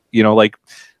want,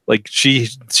 like she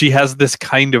has this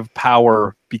kind of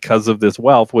power because of this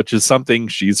wealth, which is something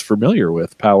she's familiar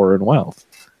with, power and wealth.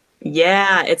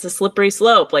 Yeah, it's a slippery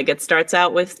slope. Like it starts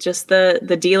out with just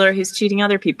the dealer who's cheating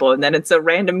other people, and then it's a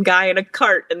random guy in a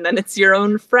cart, and then it's your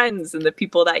own friends and the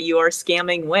people that you are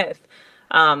scamming with.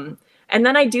 And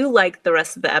then I do like the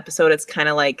rest of the episode. It's kind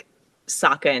of like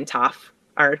Sokka and Toph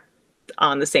are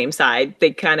on the same side.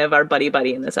 They kind of are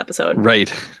buddy-buddy in this episode. Right.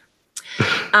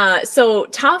 So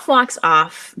Toph walks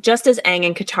off just as Aang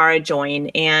and Katara join,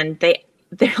 and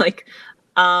they're like,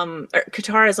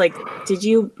 Katara's like,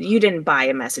 you didn't buy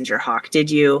a messenger hawk,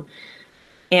 did you?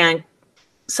 And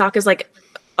Sokka's like,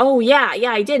 oh yeah,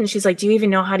 I did. And she's like, do you even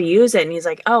know how to use it? And he's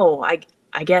like, oh,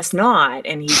 I guess not.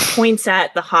 And he points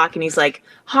at the hawk and he's like,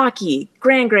 hockey,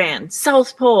 Grand,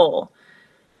 South Pole.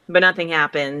 But nothing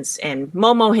happens. And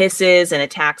Momo hisses and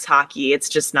attacks Hockey.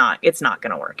 It's not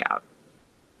going to work out.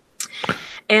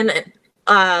 And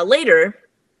later,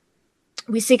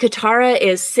 we see Katara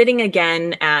is sitting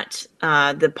again at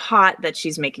the pot that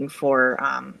she's making for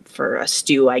a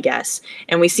stew, I guess.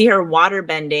 And we see her water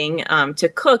bending to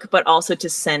cook, but also to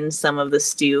send some of the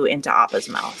stew into Appa's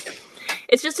mouth.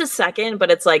 It's just a second, but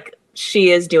it's like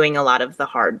she is doing a lot of the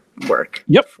hard work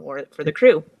for the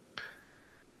crew.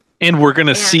 And we're going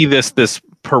to see this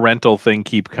parental thing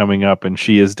keep coming up, and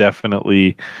she is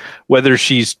definitely, whether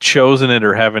she's chosen it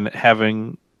or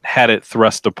having had it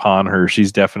thrust upon her,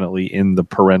 she's definitely in the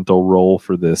parental role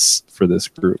for this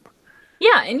group.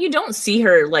 Yeah, and you don't see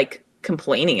her like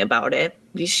complaining about it.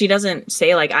 She doesn't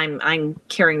say like I'm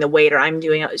carrying the weight or I'm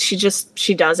doing it. She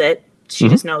does it. She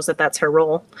just knows that that's her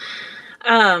role.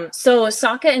 So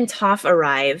Sokka and Toph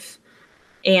arrive,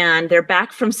 and they're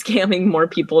back from scamming more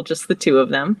people, just the two of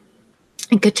them.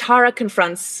 And Katara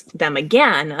confronts them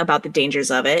again about the dangers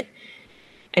of it.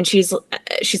 And she's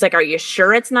like, are you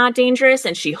sure it's not dangerous?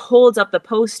 And she holds up the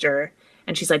poster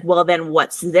and she's like, well, then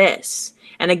what's this?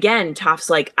 And again, Toph's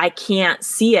like, I can't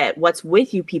see it. What's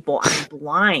with you people? I'm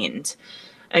blind.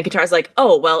 And Katara's like,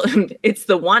 oh, well, it's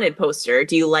the wanted poster.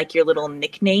 Do you like your little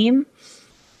nickname?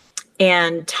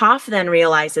 And Toph then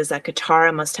realizes that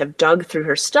Katara must have dug through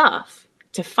her stuff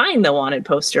to find the wanted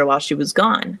poster while she was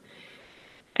gone.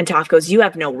 And Toph goes, you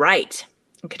have no right.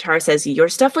 And Katara says, your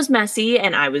stuff was messy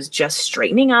and I was just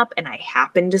straightening up and I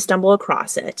happened to stumble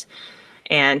across it.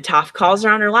 And Toph calls her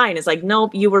on her line. Is like,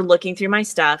 nope, you were looking through my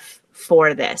stuff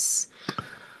for this.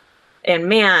 And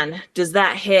man, does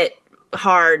that hit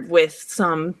hard with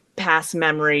some past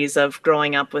memories of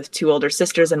growing up with two older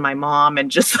sisters and my mom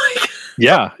and just like...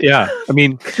 Yeah. I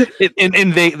mean,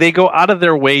 and they go out of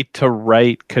their way to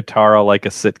write Katara like a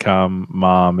sitcom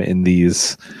mom in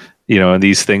these... in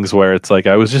these things where it's like,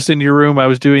 I was just in your room, I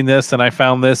was doing this and I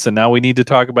found this and now we need to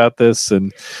talk about this.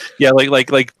 And like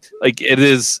it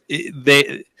is,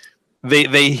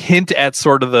 they hint at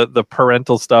sort of the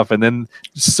parental stuff and then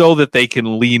so that they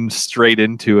can lean straight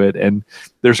into it. And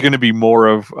there's going to be more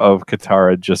of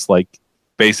Katara just like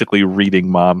basically reading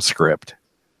mom's script.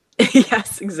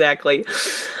 Yes, exactly.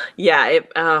 Yeah.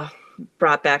 It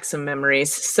brought back some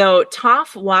memories. So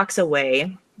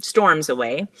Toph storms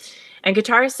away. And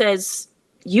Katara says,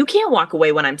 you can't walk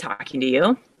away when I'm talking to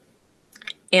you.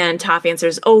 And Toph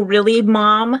answers, oh, really,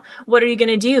 Mom? What are you going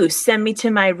to do? Send me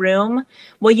to my room?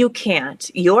 Well, you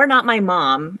can't. You're not my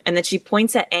mom. And then she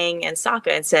points at Aang and Sokka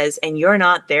and says, and you're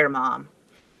not their mom.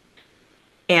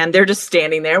 And they're just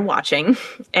standing there watching.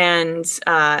 And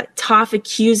Toph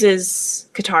accuses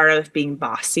Katara of being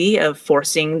bossy, of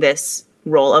forcing this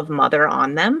role of mother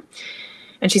on them.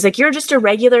 And she's like, you're just a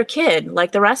regular kid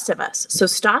like the rest of us. So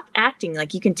stop acting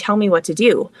like you can tell me what to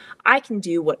do. I can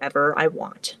do whatever I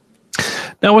want.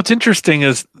 Now, what's interesting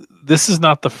is this is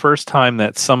not the first time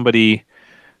that somebody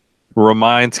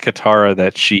reminds Katara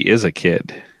that she is a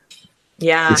kid.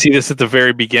 Yeah. You see this at the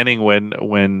very beginning when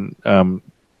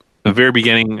the very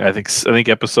beginning, I think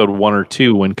episode 1 or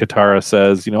 2, when Katara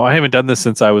says, I haven't done this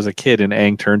since I was a kid. And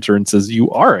Aang turns to her and says, you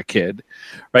are a kid.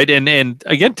 Right. And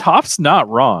again, Toph's not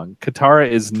wrong. Katara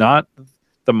is not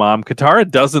the mom. Katara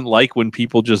doesn't like when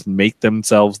people just make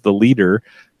themselves the leader.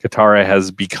 Katara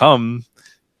has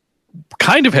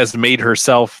made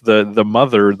herself the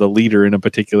mother, the leader in a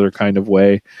particular kind of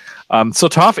way. So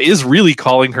Toph is really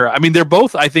calling her. I mean, they're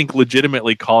both, I think,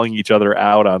 legitimately calling each other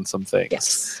out on some things.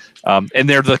 Yes. And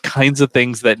they're the kinds of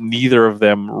things that neither of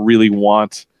them really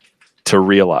want to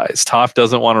realize. Toph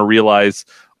doesn't want to realize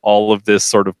all of this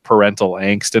sort of parental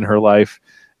angst in her life.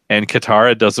 And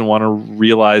Katara doesn't want to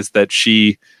realize that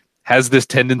she has this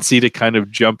tendency to kind of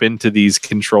jump into these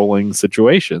controlling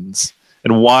situations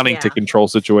and wanting to control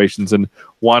situations and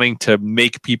wanting to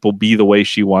make people be the way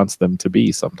she wants them to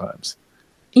be sometimes.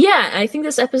 Yeah, I think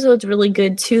this episode's really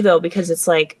good too, though, because it's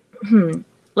like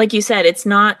you said, it's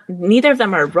not, neither of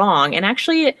them are wrong. And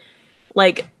actually,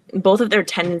 like, both of their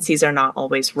tendencies are not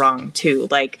always wrong too.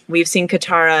 Like, we've seen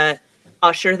Katara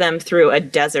usher them through a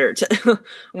desert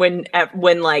when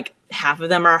like half of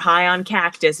them are high on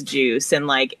cactus juice and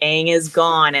like Aang is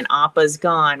gone and Appa's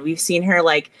gone. We've seen her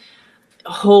like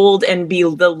hold and be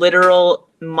the literal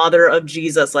mother of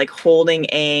Jesus, like holding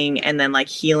Aang and then like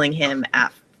healing him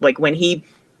like when he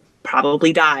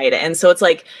probably died. And so it's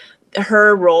like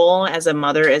her role as a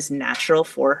mother is natural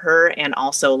for her, and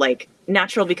also like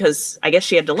natural because I guess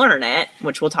she had to learn it,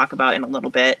 which we'll talk about in a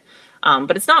little bit.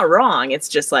 But it's not wrong. It's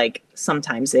just like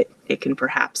sometimes it can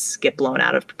perhaps get blown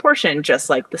out of proportion, just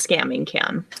like the scamming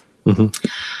can. Mm-hmm.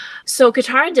 So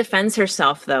Katara defends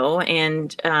herself, though,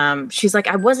 and she's like,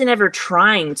 I wasn't ever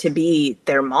trying to be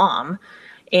their mom.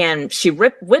 And she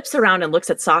whips around and looks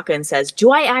at Sokka and says,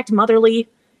 do I act motherly?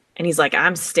 And he's like,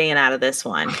 I'm staying out of this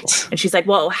one. And she's like,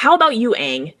 well, how about you,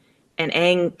 Aang? And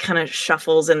Aang kind of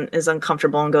shuffles and is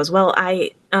uncomfortable and goes, well,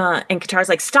 and Katara's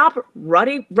like, stop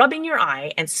rubbing your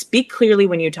eye and speak clearly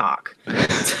when you talk.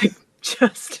 It's like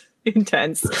just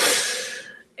intense.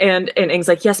 And Aang's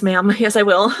like, yes, ma'am. Yes, I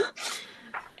will.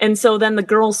 And so then the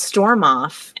girls storm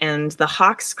off and the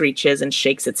hawk screeches and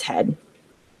shakes its head.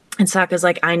 And Sokka's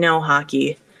like, I know,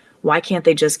 Haki. Why can't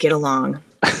they just get along?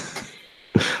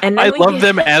 And I love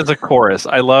them as a chorus.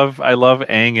 I love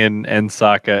Aang and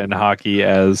Sokka and Haki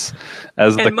as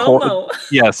the Momo.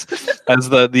 Yes, as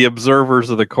the observers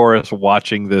of the chorus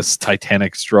watching this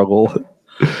titanic struggle.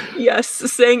 Yes,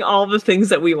 saying all the things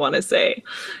that we want to say.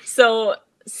 So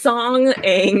Sokka,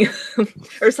 Aang,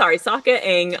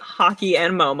 Haki,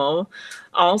 and Momo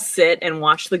all sit and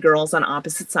watch the girls on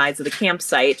opposite sides of the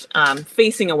campsite,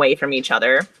 facing away from each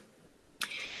other.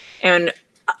 And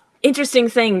interesting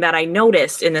thing that I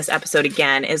noticed in this episode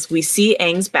again is we see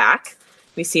Aang's back.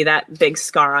 We see that big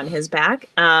scar on his back.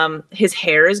 His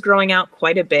hair is growing out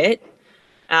quite a bit.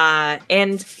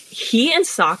 And he and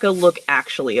Sokka look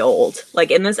actually old.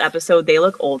 Like in this episode, they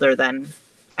look older than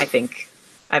I think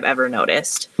I've ever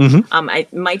noticed. Mm-hmm.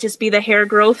 It might just be the hair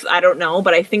growth. I don't know.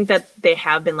 But I think that they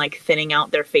have been like thinning out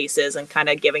their faces and kind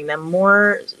of giving them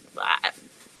more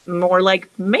like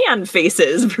man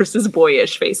faces versus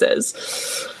boyish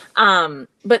faces.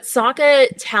 But Sokka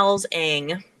tells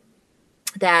Aang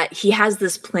that he has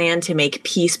this plan to make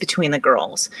peace between the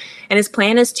girls. And his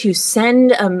plan is to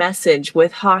send a message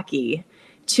with Haki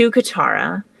to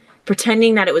Katara,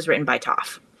 pretending that it was written by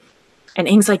Toph. And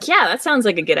Aang's like, yeah, that sounds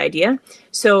like a good idea.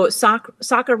 So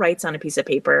Sokka writes on a piece of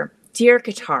paper, Dear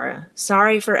Katara,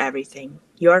 sorry for everything.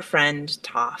 Your friend,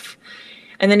 Toph.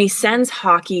 And then he sends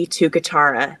Haki to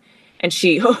Katara, and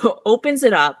she opens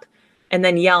it up and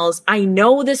then yells, I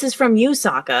know this is from you,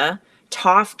 Sokka.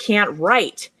 Toph can't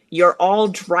write. You're all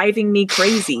driving me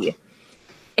crazy.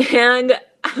 And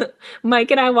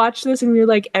Mike and I watched this and we were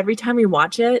like, every time we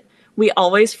watch it, we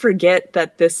always forget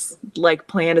that this like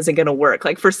plan isn't going to work.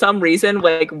 Like for some reason,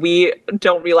 like we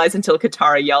don't realize until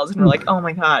Katara yells and we're like, oh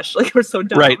my gosh, like we're so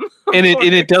dumb. Right. And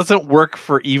it doesn't work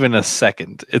for even a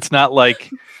second. It's not like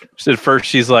at first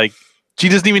she's like, she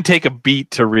doesn't even take a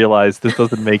beat to realize this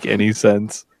doesn't make any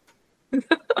sense.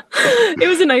 It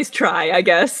was a nice try, I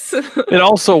guess. And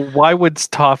also, why would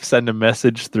Toph send a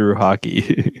message through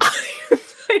Haki?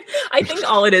 I think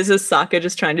all it is Sokka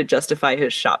just trying to justify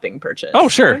his shopping purchase. Oh,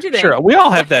 sure. Sure. We all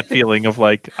have that feeling of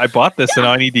like, I bought this and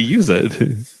now I need to use it.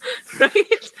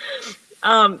 Right?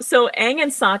 So Aang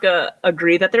and Sokka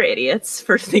agree that they're idiots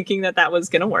for thinking that was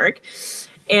going to work.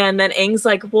 And then Aang's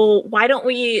like, well, why don't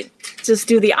we just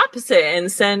do the opposite and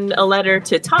send a letter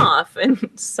to Toph? And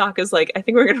Sokka's like, I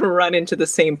think we're going to run into the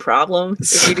same problem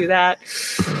if we do that.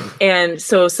 And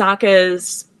so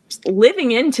Sokka's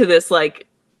living into this like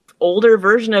older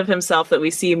version of himself that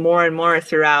we see more and more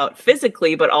throughout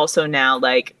physically, but also now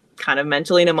like kind of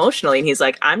mentally and emotionally. And he's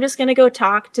like, I'm just going to go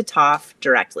talk to Toph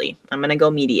directly. I'm going to go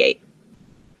mediate.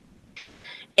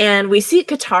 And we see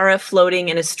Katara floating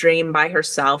in a stream by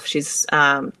herself. She's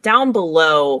down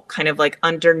below, kind of like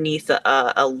underneath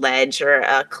a ledge or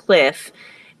a cliff.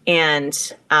 And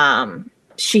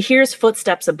she hears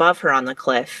footsteps above her on the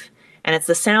cliff. And it's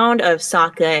the sound of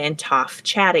Sokka and Toph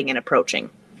chatting and approaching.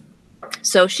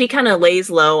 So she kind of lays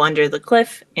low under the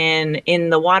cliff and in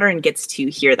the water and gets to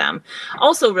hear them.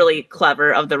 Also really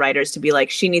clever of the writers to be like,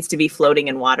 she needs to be floating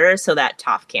in water so that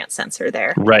Toph can't sense her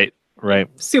there. Right. Right.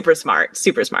 Super smart,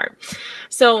 super smart.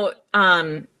 So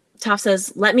Toph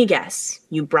says, let me guess.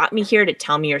 You brought me here to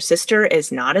tell me your sister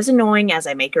is not as annoying as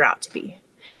I make her out to be.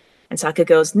 And Sokka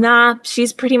goes, nah,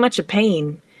 she's pretty much a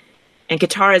pain. And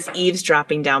Katara's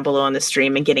eavesdropping down below in the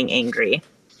stream and getting angry.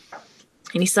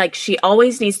 And he's like, she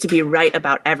always needs to be right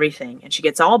about everything. And she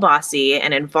gets all bossy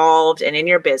and involved and in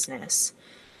your business.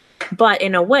 But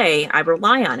in a way, I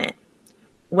rely on it.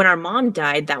 When our mom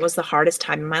died, that was the hardest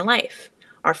time in my life.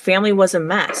 Our family was a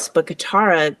mess, but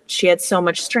Katara, she had so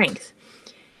much strength.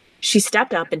 She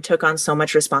stepped up and took on so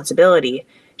much responsibility.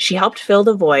 She helped fill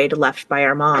the void left by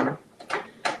our mom.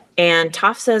 And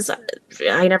Toph says,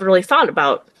 I never really thought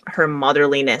about her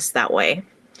motherliness that way.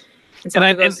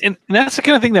 And that's the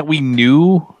kind of thing that we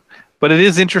knew, but it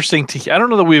is interesting I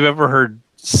don't know that we've ever heard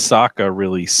Sokka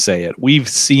really say it. We've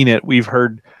seen it. We've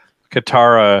heard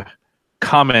Katara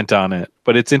comment on it,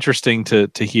 but it's interesting to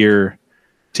hear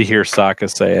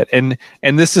Sokka say it. And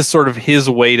this is sort of his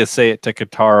way to say it to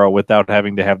Katara without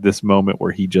having to have this moment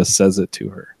where he just says it to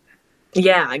her.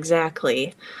 Yeah,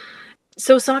 exactly.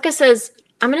 So Sokka says,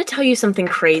 I'm going to tell you something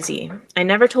crazy. I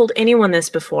never told anyone this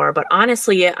before, but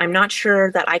honestly, I'm not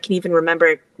sure that I can even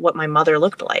remember what my mother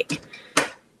looked like.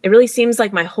 It really seems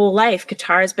like my whole life,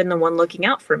 Katara's been the one looking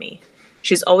out for me.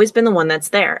 She's always been the one that's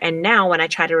there. And now when I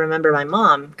try to remember my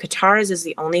mom, Katara's is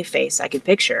the only face I could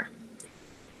picture.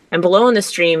 And below in the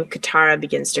stream, Katara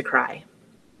begins to cry.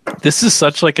 This is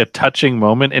such like a touching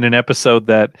moment in an episode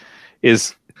that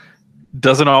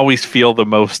doesn't always feel the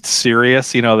most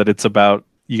serious, that it's about,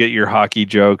 you get your hockey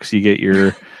jokes, you get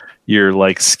your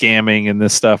like scamming and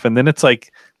this stuff. And then it's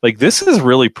like this is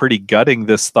really pretty gutting,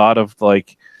 this thought of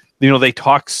like, they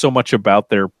talk so much about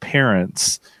their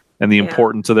parents and the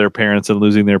importance of their parents and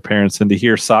losing their parents. And to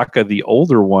hear Sokka, the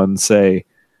older one, say,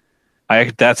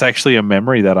 that's actually a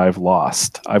memory that I've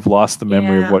lost. I've lost the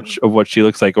memory of what she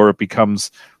looks like, or it becomes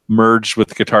merged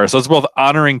with Katara. So it's both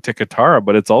honoring to Katara,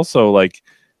 but it's also like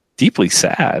deeply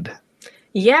sad.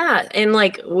 Yeah, and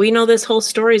like we know this whole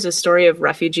story is a story of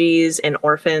refugees and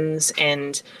orphans,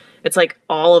 and it's like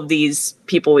all of these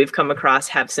people we've come across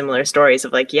have similar stories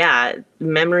of like,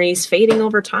 memories fading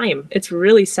over time. It's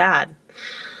really sad.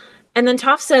 And then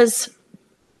Toph says,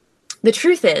 the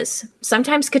truth is,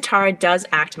 sometimes Katara does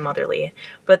act motherly,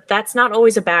 but that's not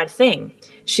always a bad thing.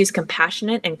 She's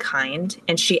compassionate and kind,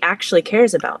 and she actually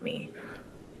cares about me.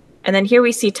 And then here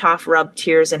we see Toph rub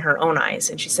tears in her own eyes,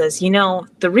 and she says,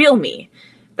 the real me,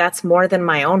 that's more than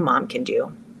my own mom can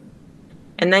do.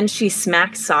 And then she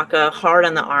smacks Sokka hard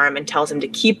on the arm and tells him to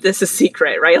keep this a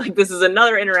secret, right? Like this is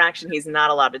another interaction he's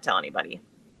not allowed to tell anybody.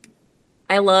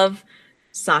 I love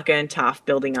Sokka and Toph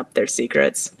building up their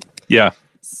secrets. Yeah.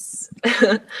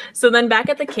 So then back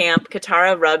at the camp,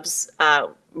 Katara rubs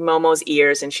Momo's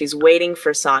ears and she's waiting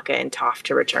for Sokka and Toph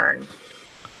to return.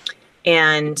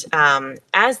 And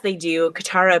as they do,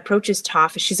 Katara approaches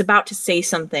Toph as she's about to say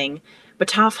something, but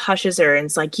Toph hushes her and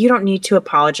is like, you don't need to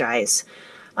apologize.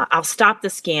 I'll stop the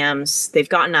scams. They've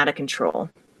gotten out of control.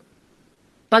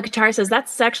 But Katara says,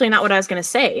 that's actually not what I was going to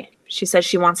say. She says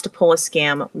she wants to pull a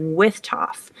scam with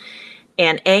Toph.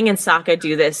 And Aang and Sokka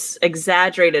do this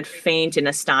exaggerated feint and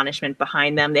astonishment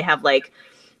behind them. They have like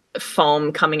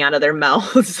foam coming out of their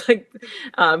mouths, like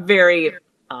very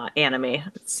anime,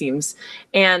 it seems.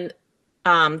 And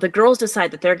the girls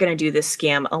decide that they're going to do this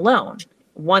scam alone.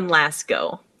 One last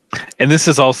go. And this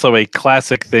is also a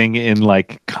classic thing in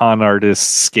like con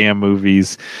artists scam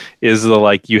movies, is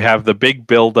you have the big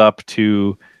build up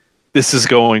to this is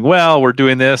going well, we're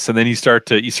doing this, and then you start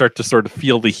to sort of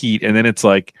feel the heat, and then it's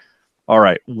like, all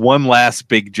right, one last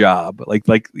big job, and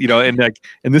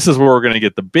this is where we're going to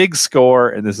get the big score,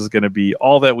 and this is going to be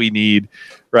all that we need,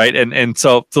 right? And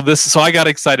so I got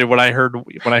excited when I heard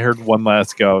one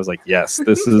last go. I was like, yes,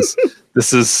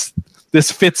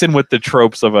 this fits in with the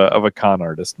tropes of a con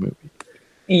artist movie.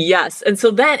 Yes, and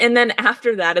then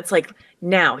after that, it's like,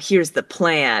 now here's the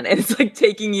plan, and it's like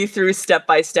taking you through step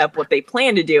by step what they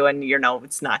plan to do, and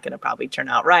it's not going to probably turn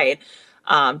out right.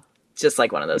 Just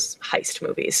like one of those heist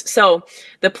movies. So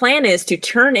the plan is to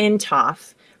turn in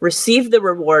Toph, receive the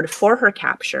reward for her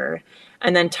capture,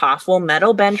 and then Toph will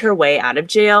metal bend her way out of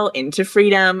jail into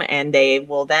freedom, and they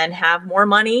will then have more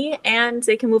money and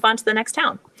they can move on to the next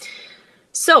town.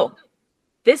 So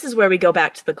this is where we go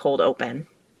back to the cold open.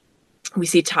 We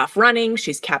see Toph running.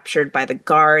 She's captured by the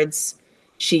guards.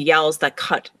 She yells that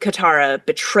Katara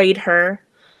betrayed her.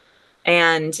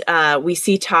 And we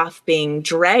see Toph being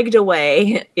dragged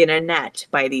away in a net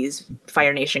by these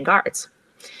Fire Nation guards.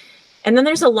 And then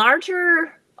there's a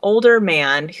larger, older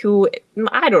man who,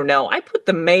 I don't know, I put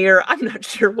the mayor, I'm not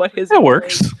sure what his name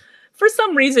works. For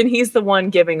some reason, he's the one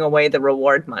giving away the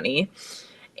reward money.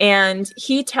 And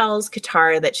he tells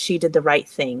Katara that she did the right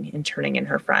thing in turning in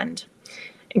her friend.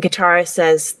 And Katara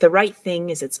says, the right thing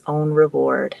is its own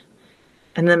reward.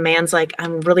 And the man's like,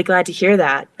 I'm really glad to hear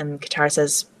that. And Katara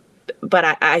says,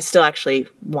 but I still actually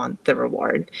want the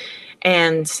reward.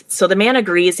 And so the man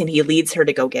agrees and he leads her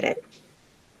to go get it.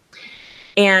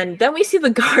 And then we see the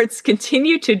guards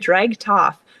continue to drag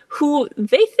Toph, who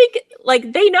they think,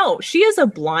 like, they know she is a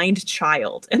blind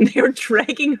child, and they're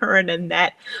dragging her in a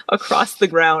net across the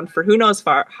ground for who knows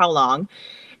how long.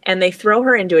 And they throw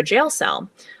her into a jail cell.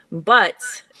 But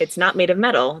it's not made of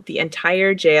metal. The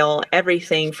entire jail,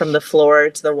 everything from the floor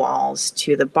to the walls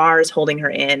to the bars holding her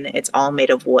in, it's all made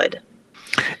of wood.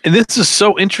 And this is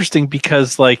so interesting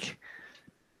because, like,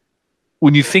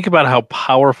 when you think about how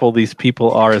powerful these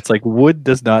people are, it's like wood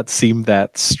does not seem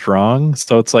that strong.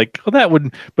 So it's like, well, that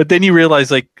wouldn't. But then you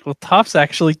realize, like, well, Toph's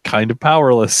actually kind of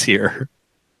powerless here.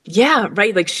 Yeah,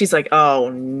 right. Like, she's like, oh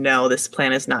no, this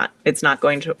plan is not. It's not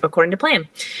going to according to plan.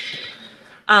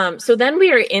 So then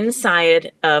we are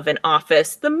inside of an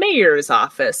office, the mayor's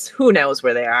office. Who knows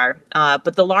where they are?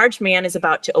 But the large man is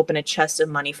about to open a chest of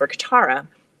money for Katara.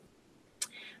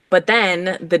 But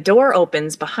then the door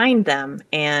opens behind them,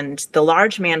 and the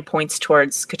large man points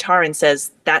towards Katara and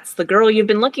says, that's the girl you've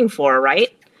been looking for, right?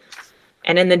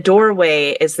 And in the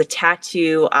doorway is the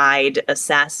tattoo-eyed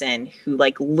assassin who,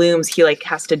 like, looms. He, like,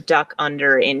 has to duck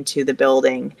under into the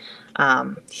building.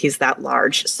 He's that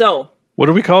large. So... what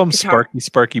do we call him?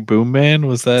 Sparky Boom Man?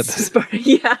 Was that?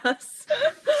 Yes.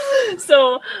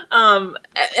 So,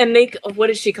 and they, what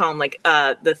did she call him? Like,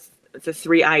 the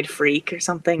three-eyed freak or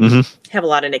something. Mm-hmm. Have a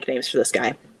lot of nicknames for this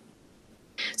guy.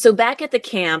 So back at the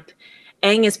camp,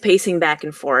 Aang is pacing back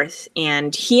and forth,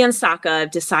 and he and Sokka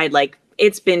decide, like,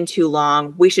 it's been too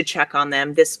long. We should check on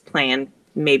them. This plan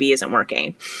maybe isn't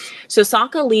working. So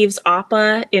Sokka leaves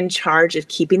Appa in charge of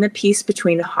keeping the peace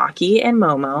between Haki and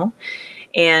Momo.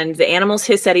 And the animals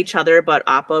hiss at each other, but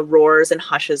Appa roars and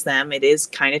hushes them. It is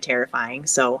kind of terrifying.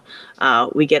 So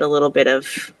we get a little bit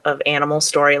of animal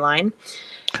storyline.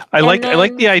 I like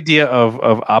the idea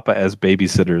of Appa as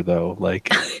babysitter, though.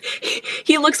 Like,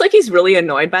 he looks like he's really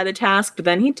annoyed by the task, but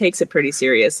then he takes it pretty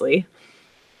seriously.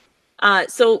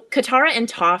 So Katara and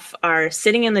Toph are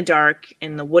sitting in the dark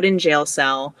in the wooden jail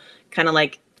cell, kind of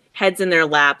like heads in their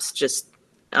laps, just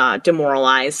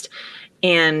demoralized.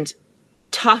 And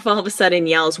Toph all of a sudden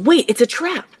yells, wait, it's a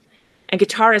trap. And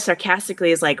Katara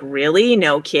sarcastically is like, really?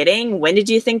 No kidding? When did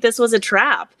you think this was a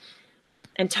trap?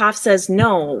 And Toph says,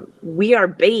 no, we are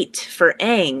bait for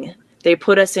Aang. They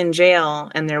put us in jail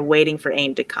and they're waiting for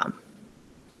Aang to come.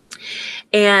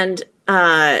 And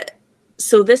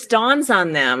so this dawns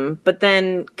on them, but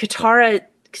then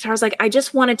Katara's like, I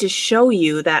just wanted to show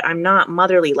you that I'm not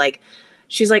motherly. Like,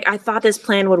 she's like, I thought this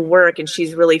plan would work, and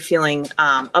she's really feeling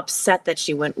upset that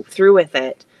she went through with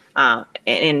it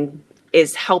and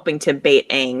is helping to bait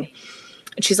Aang.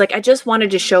 And she's like, I just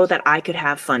wanted to show that I could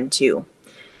have fun too,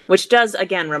 which does,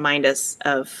 again, remind us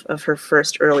of her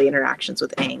first early interactions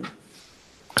with Aang.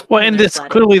 Well, and this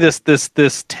clearly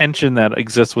this tension that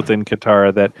exists within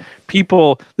Katara, that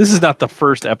people, this is not the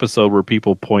first episode where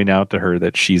people point out to her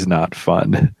that she's not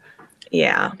fun.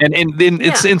 Yeah. And then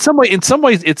it's in some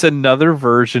ways it's another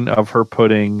version of her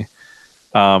putting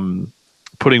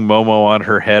Momo on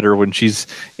her head, or when she's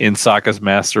in Sokka's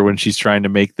master, when she's trying to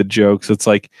make the jokes. It's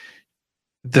like,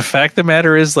 the fact of the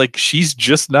matter is, like, she's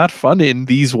just not fun in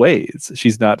these ways.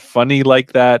 She's not funny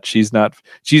like that. It's not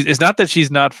that she's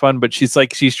not fun, but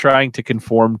she's trying to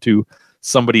conform to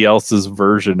somebody else's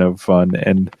version of fun.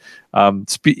 And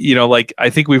like,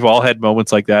 I think we've all had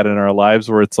moments like that in our lives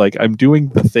where it's like, I'm doing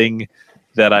the thing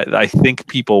that I think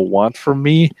people want from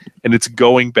me, and it's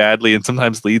going badly, and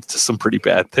sometimes leads to some pretty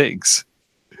bad things.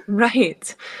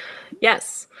 Right.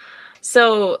 Yes.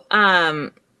 So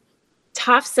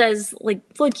Toph says, like,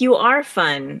 look, you are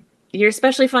fun. You're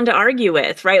especially fun to argue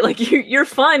with, right? Like, you're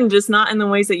fun, just not in the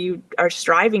ways that you are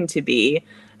striving to be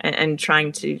and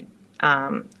trying to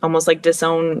almost like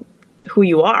disown who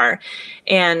you are.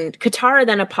 And Katara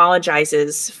then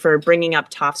apologizes for bringing up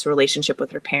Toph's relationship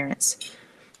with her parents.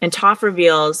 And Toph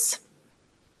reveals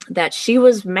that she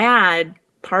was mad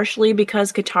partially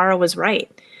because Katara was right.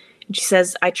 And she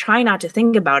says, I try not to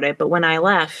think about it, but when I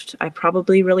left, I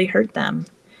probably really hurt them.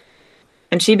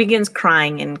 And she begins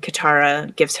crying, and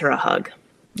Katara gives her a hug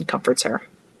and comforts her.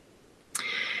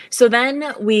 So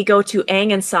then we go to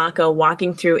Aang and Sokka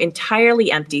walking through entirely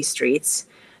empty streets.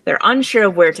 They're unsure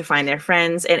of where to find their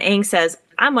friends, and Aang says,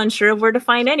 I'm unsure of where to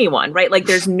find anyone, right? Like,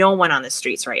 there's no one on the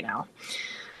streets right now.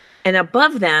 And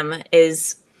above them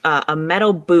is a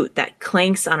metal boot that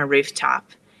clanks on a rooftop.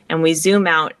 And we zoom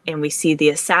out and we see the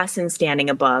assassin standing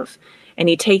above. and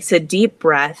he takes a deep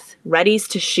breath, readies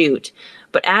to shoot.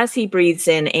 But as he breathes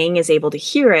in, Aang is able to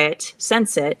hear it,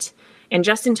 sense it, and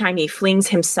just in time he flings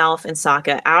himself and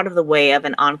Sokka out of the way of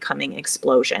an oncoming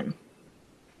explosion.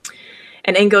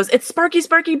 And Aang goes, "It's Sparky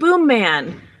Sparky Boom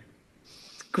Man."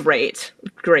 Great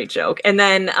joke. And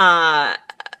then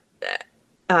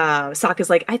Sokka's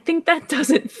like, "I think that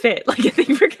doesn't fit. Like, I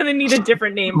think we're gonna need a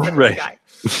different name for this guy."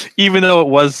 Even though it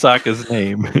was Sokka's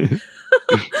name.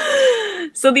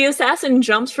 So the assassin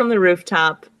jumps from the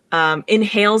rooftop,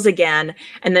 inhales again,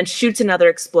 and then shoots another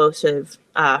explosive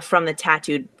from the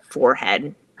tattooed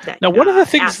forehead. Now, one of the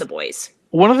things at the boys.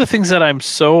 One of the things that I'm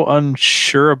so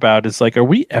unsure about is, like, are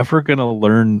we ever going to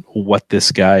learn what this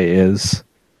guy is?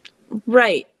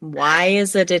 Right. Why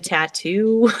is it a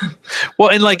tattoo? Well,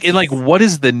 and what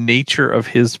is the nature of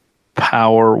his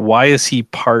power? Why is he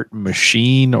part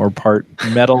machine or part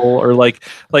metal? Or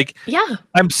yeah,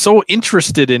 I'm so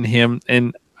interested in him,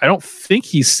 and I don't think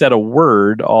he's said a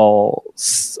word all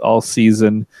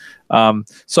season.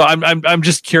 So I'm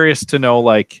just curious to know,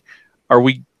 like, are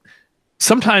we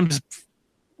sometimes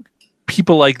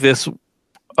people like this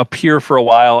appear for a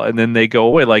while and then they go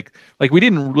away? Like we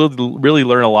didn't really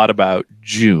learn a lot about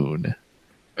June.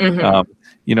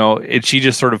 She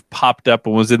just sort of popped up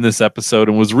and was in this episode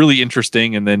and was really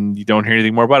interesting, and then you don't hear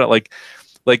anything more about it.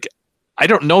 Like I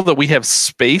don't know that we have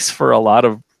space for a lot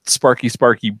of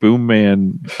Sparky Boom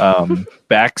Man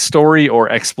backstory or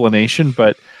explanation,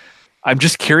 but I'm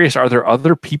just curious, are there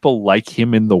other people like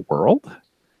him in the world?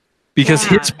 Because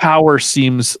his power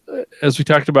seems, as we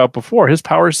talked about before, his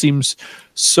power seems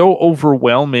so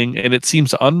overwhelming, and it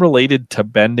seems unrelated to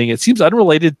bending. It seems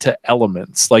unrelated to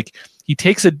elements. Like, he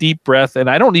takes a deep breath, and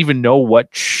I don't even know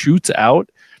what shoots out,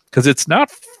 because it's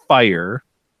not fire.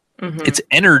 It's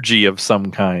energy of some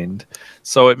kind.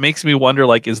 So it makes me wonder,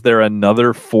 like, is there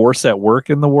another force at work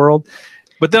in the world?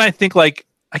 But then I think, like,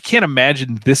 I can't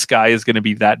imagine this guy is going to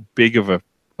be that big of a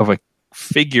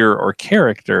figure or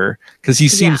character, because he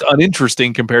seems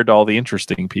uninteresting compared to all the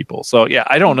interesting people. So yeah,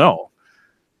 I don't know.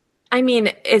 I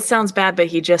mean, it sounds bad, but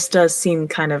he just does seem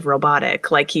kind of robotic.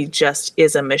 Like, he just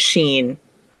is a machine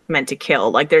meant to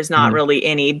kill. Like, there's not really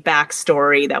any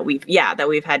backstory that we've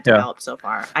had developed so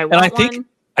far.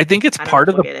 I think it's part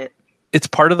of it's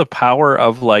part of the power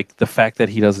of, like, the fact that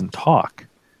he doesn't talk.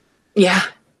 Yeah.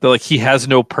 Like, he has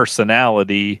no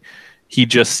personality. He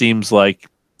just seems like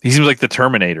the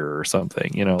Terminator or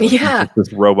something, like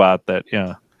this robot that,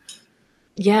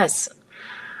 Yes.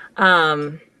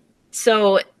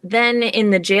 So then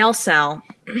in the jail cell,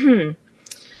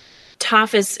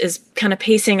 Toph is kind of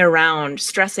pacing around,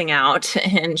 stressing out,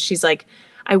 and she's like,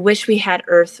 "I wish we had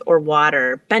earth or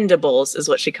water. Bendables is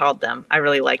what she called them." I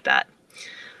really like that.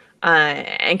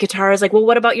 And Katara's like, "Well,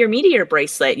 what about your meteor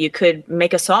bracelet? You could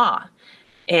make a saw."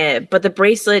 But the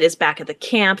bracelet is back at the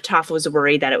camp. Toph was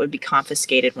worried that it would be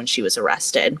confiscated when she was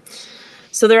arrested.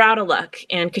 So they're out of luck.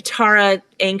 And Katara,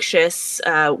 anxious,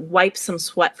 wipes some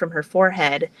sweat from her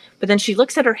forehead. But then she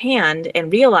looks at her hand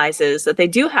and realizes that they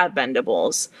do have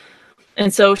bendables.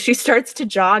 And so she starts to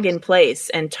jog in place.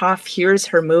 And Toph hears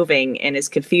her moving and is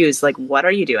confused. Like, what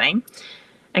are you doing?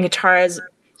 And Katara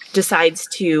decides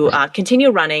to continue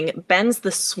running, bends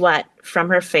the sweat from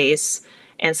her face,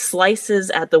 and slices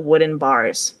at the wooden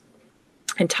bars.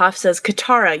 And Toph says,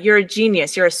 "Katara, you're a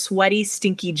genius. You're a sweaty,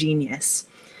 stinky genius."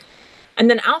 And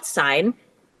then outside,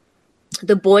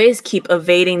 the boys keep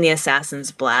evading the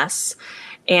assassin's blasts.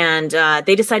 And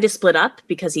they decide to split up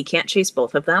because he can't chase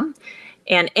both of them.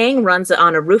 And Aang runs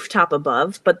on a rooftop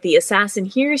above, but the assassin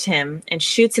hears him and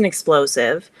shoots an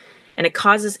explosive. And it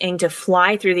causes Aang to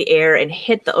fly through the air and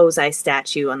hit the Ozai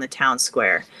statue on the town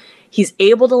square. He's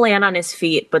able to land on his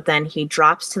feet, but then he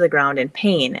drops to the ground in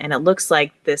pain, and it looks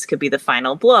like this could be the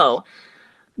final blow.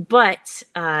 But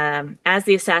as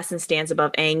the assassin stands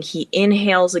above Aang, he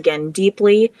inhales again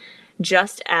deeply,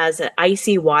 just as an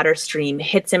icy water stream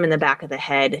hits him in the back of the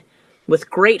head with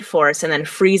great force and then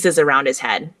freezes around his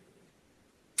head.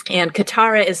 And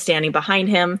Katara is standing behind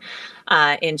him,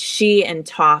 and she and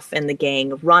Toph and the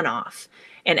gang run off.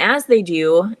 And as they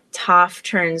do, Toph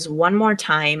turns one more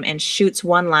time and shoots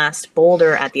one last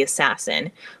boulder at the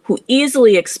assassin, who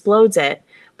easily explodes it.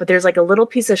 But there's like a little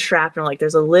piece of shrapnel, like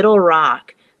there's a little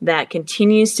rock that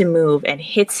continues to move and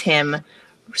hits him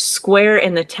square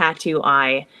in the tattoo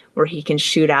eye, where he can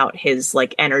shoot out his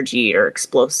like energy or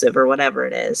explosive or whatever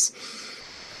it is.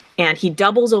 And he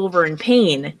doubles over in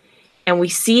pain, and we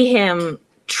see him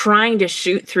trying to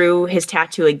shoot through his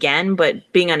tattoo again,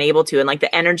 but being unable to, and like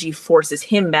the energy forces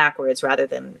him backwards rather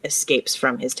than escapes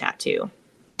from his tattoo.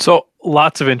 So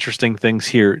lots of interesting things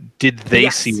here. Did they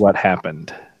see what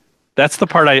happened? That's the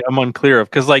part I'm unclear of,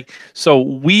 because like, so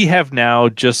we have now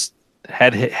just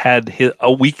had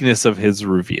a weakness of his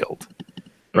revealed,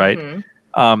 right?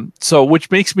 So which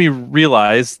makes me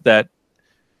realize that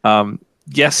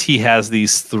yes, he has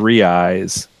these three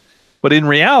eyes, but in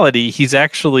reality, he's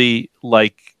actually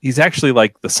like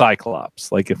the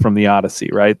Cyclops, like from the Odyssey,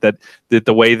 right? That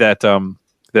the way that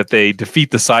that they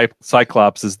defeat the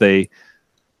Cyclops is they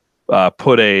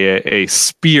put a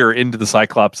spear into the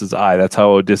Cyclops' eye. That's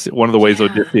how one of the ways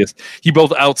Odysseus, he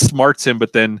both outsmarts him,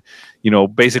 but then,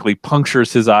 basically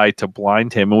punctures his eye to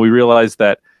blind him. And we realize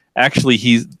that actually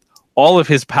all of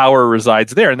his power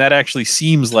resides there, and that actually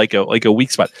seems like a weak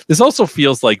spot. This also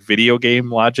feels like video game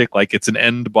logic, like it's an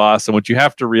end boss, and what you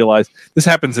have to realize, this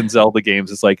happens in Zelda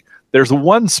games, it's like there's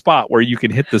one spot where you can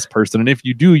hit this person, and if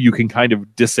you do, you can kind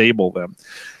of disable them.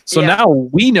 So now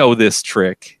we know this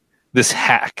trick, this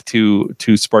hack to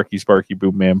Sparky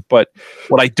Boom Man, but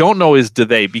what I don't know is do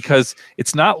they, because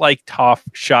it's not like Toph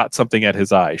shot something at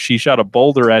his eye. She shot a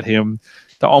boulder at him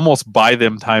to almost buy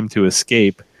them time to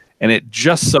escape. And it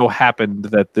just so happened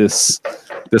that this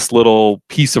little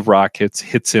piece of rock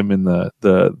hits him in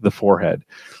the forehead.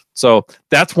 So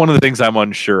that's one of the things I'm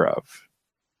unsure of.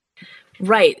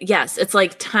 Right. Yes. It's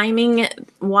like timing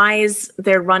wise,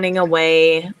 they're running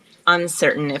away,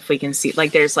 uncertain if we can see,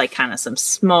 like there's like kind of some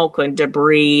smoke and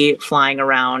debris flying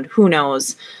around. Who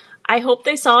knows? I hope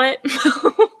they saw it.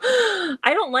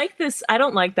 I don't like this. I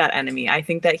don't like that enemy. I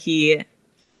think that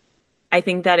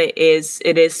it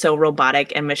is so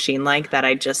robotic and machine-like that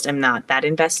I just am not that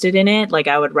invested in it. Like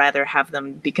I would rather have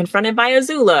them be confronted by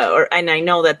Azula, and I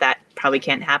know that probably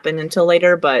can't happen until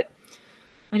later, but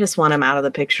I just want him out of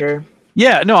the picture.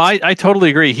 Yeah, no, I totally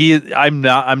agree. I'm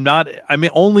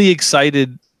only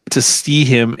excited to see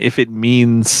him if it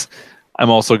means I'm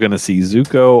also going to see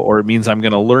Zuko, or it means I'm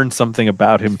going to learn something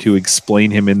about him to explain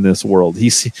him in this world.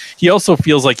 He also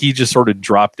feels like he just sort of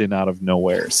dropped in out of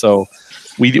nowhere. So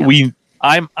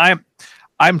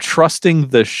I'm trusting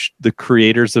the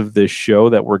creators of this show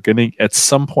that we're going to at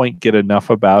some point get enough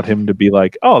about him to be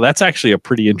like, oh, that's actually a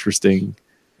pretty interesting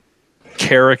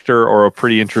character or a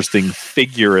pretty interesting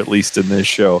figure, at least in this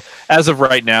show. As of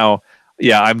right now,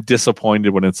 yeah, I'm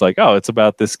disappointed when it's like, oh, it's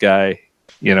about this guy,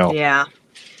 Yeah.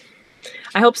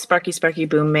 I hope Sparky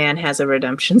Boom Man has a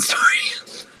redemption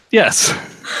story. Yes.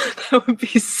 That would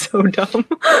be so dumb.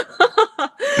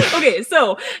 Okay,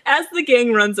 so as the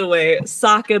gang runs away,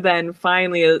 Sokka then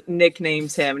finally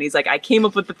nicknames him, and he's like, I came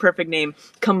up with the perfect name,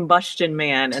 Combustion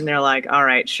Man. And they're like, all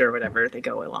right, sure, whatever. They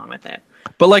go along with it.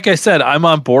 But like I said, I'm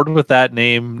on board with that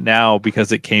name now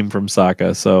because it came from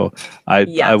Sokka. So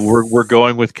we're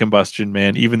going with Combustion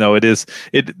Man, even though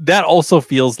that also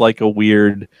feels like a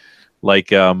weird,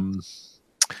 like an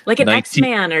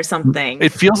X-Man or something.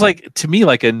 It feels like, to me,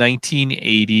 like a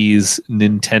 1980s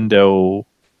Nintendo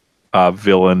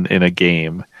villain in a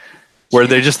game, where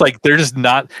they're just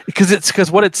not,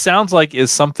 because what it sounds like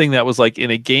is something that was like in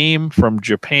a game from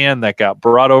Japan that got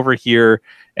brought over here,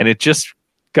 and it just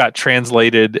got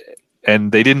translated,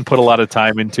 and they didn't put a lot of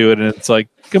time into it, and it's like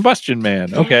Combustion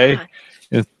Man. Okay.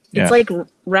 It's like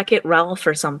Wreck-It Ralph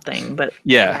or something, but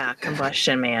yeah,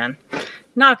 Combustion Man.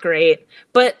 Not great,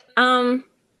 but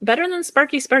better than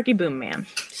Sparky Boom Man.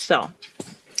 So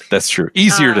that's true.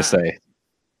 Easier to say.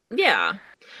 Yeah.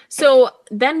 So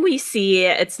then we see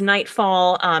it's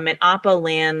nightfall, and Appa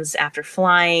lands after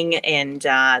flying, and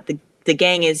the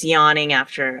gang is yawning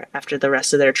after the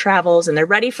rest of their travels, and they're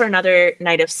ready for another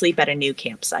night of sleep at a new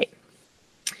campsite.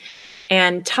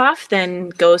 And Toph then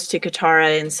goes to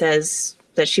Katara and says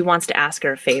that she wants to ask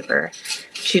her a favor.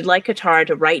 She'd like Katara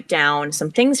to write down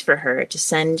some things for her to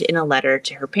send in a letter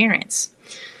to her parents.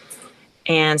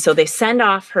 And so they send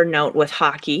off her note with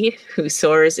Haki, who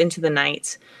soars into the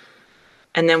night.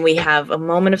 And then we have a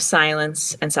moment of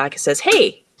silence, and Sokka says,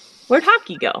 "Hey, where'd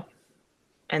Haki go?"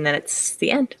 And then it's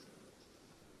the end.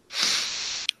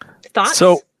 Thoughts?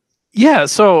 So, yeah.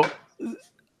 So,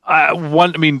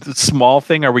 small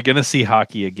thing. Are we going to see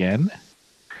Haki again?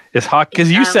 Is Haki,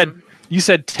 because you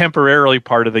said temporarily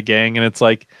part of the gang, and it's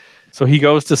like, so he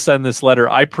goes to send this letter.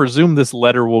 I presume this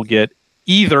letter will get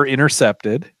either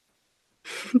intercepted,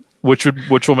 which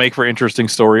will make for interesting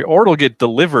story, or it'll get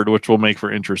delivered, which will make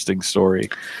for interesting story.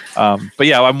 But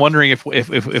yeah, I'm wondering if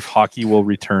Haki will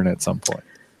return at some point.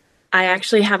 I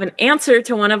actually have an answer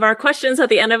to one of our questions at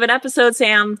the end of an episode,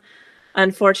 Sam.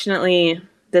 Unfortunately,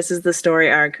 this is the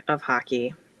story arc of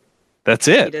Haki. That's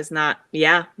it. He does not.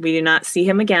 Yeah, we do not see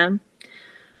him again.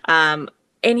 And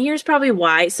here's probably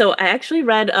why. So I actually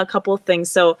read a couple of things.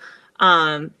 So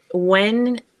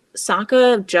when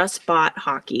Sokka just bought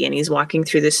Haki and he's walking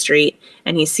through the street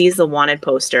and he sees the wanted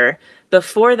poster,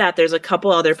 Before that, there's a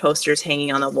couple other posters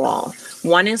hanging on the wall.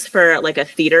 One is for like a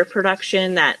theater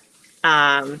production that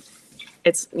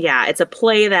it's a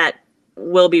play that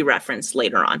will be referenced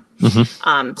later on.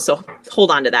 So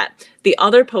hold on to that. The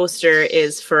other poster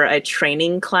is for a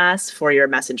training class for your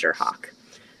messenger hawk.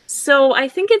 So I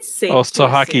think it's safe. Oh, so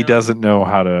Hockey doesn't know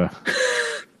how to.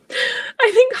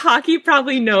 I think Hockey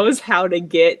probably knows how to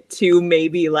get to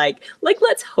maybe like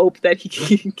let's hope that he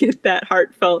can get that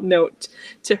heartfelt note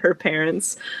to her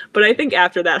parents. But I think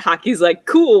after that, Hockey's like,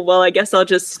 cool, well, I guess I'll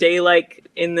just stay like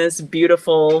in this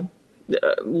beautiful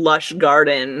lush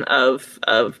garden of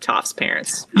Toph's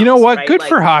parents. You know what? Right? Good like,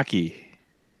 for Hockey.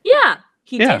 Yeah.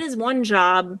 He did his one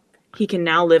job. He can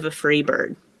now live a free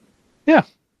bird. Yeah.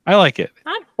 I like it.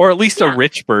 Or at least a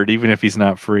rich bird, even if he's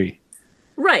not free.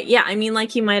 Right. Yeah. I mean, like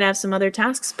he might have some other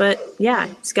tasks, but yeah,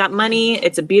 he's got money.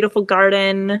 It's a beautiful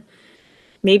garden.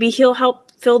 Maybe he'll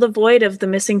help fill the void of the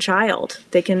missing child.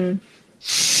 They can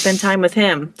spend time with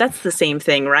him. That's the same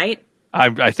thing, right?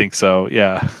 I think so.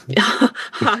 Yeah.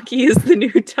 Hockey is the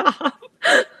new Toph.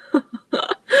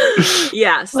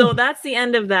 Yeah. So that's the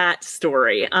end of that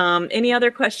story. Any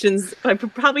other questions? I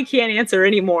probably can't answer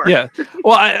anymore. Yeah.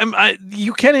 Well,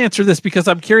 you can answer this because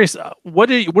I'm curious.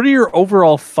 What are your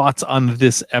overall thoughts on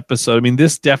this episode? I mean,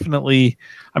 this definitely.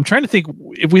 I'm trying to think.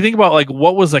 If we think about like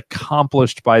what was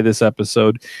accomplished by this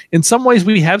episode, in some ways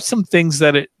we have some things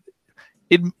that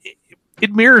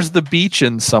it mirrors The Beach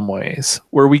in some ways,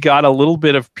 where we got a little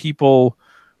bit of people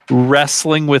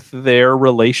wrestling with their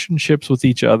relationships with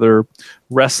each other,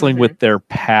 wrestling with their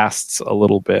pasts a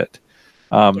little bit.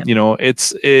 You know,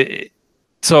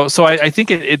 so I think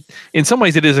it in some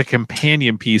ways it is a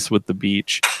companion piece with The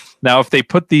Beach. Now, if they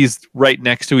put these right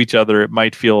next to each other, it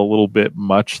might feel a little bit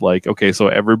much like, okay, so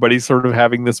everybody's sort of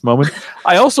having this moment.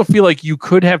 I also feel like you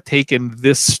could have taken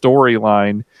this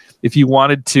storyline if you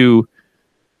wanted to,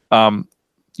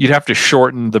 you'd have to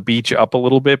shorten The Beach up a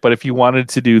little bit, but if you wanted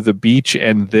to do The Beach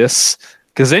and this,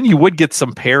 because then you would get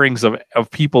some pairings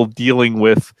of people dealing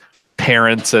with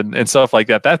parents and stuff like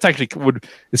that. That's actually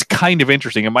is kind of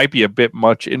interesting. It might be a bit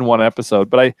much in one episode,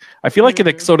 but I feel like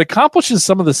it accomplishes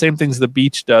some of the same things The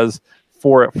Beach does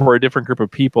for a different group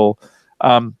of people.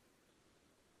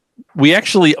 We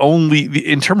actually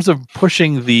in terms of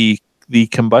pushing the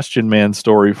Combustion Man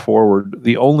story forward,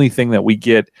 the only thing that we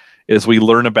get is we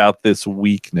learn about this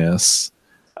weakness.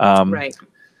 Right.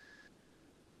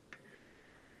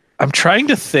 I'm trying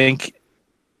to think,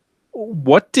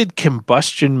 what did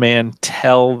Combustion Man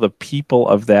tell the people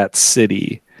of that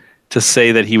city to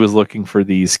say that he was looking for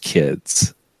these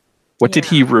kids? What did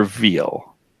he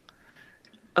reveal?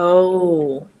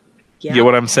 Oh, yeah. You know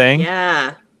what I'm saying?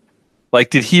 Yeah. Like,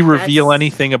 did he reveal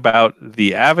anything about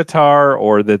the Avatar,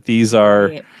 or that these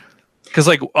are... Because,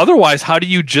 like, otherwise, how do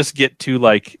you just get to,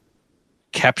 like,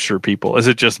 capture people? Is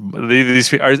it just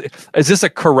these? Is this a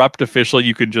corrupt official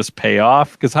you can just pay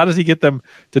off? Because how does he get them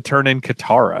to turn in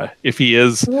Katara if he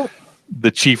is the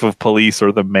chief of police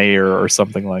or the mayor or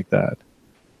something like that?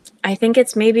 I think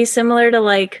it's maybe similar to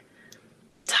like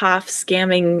Toph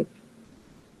scamming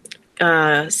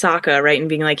Sokka, right? And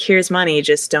being like, "Here's money,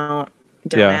 just don't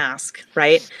ask,"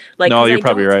 right? Like, no, you're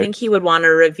probably right. I think he would want to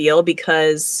reveal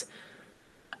because.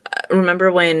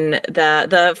 Remember when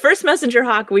the first messenger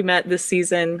hawk we met this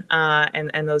season,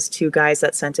 and those two guys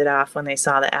that sent it off when they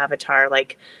saw the Avatar,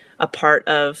 like a part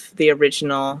of the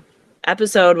original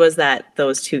episode was that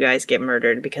those two guys get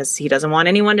murdered because he doesn't want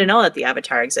anyone to know that the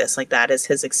Avatar exists. Like that is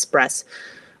his express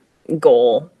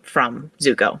goal from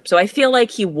Zuko. So I feel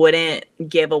like he wouldn't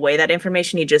give away that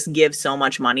information. He just gives so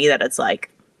much money that it's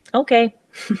like, okay,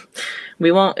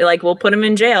 we won't, like, we'll put him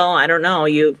in jail. I don't know.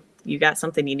 You got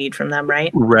something you need from them,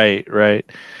 right? Right.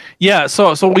 Yeah,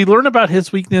 so we learn about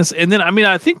his weakness, and then, I mean,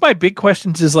 I think my big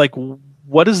questions is, like,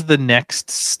 what is the next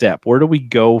step? Where do we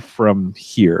go from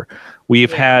here?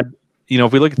 We've had, you know,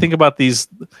 if we think about these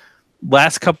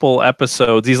last couple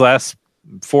episodes, these last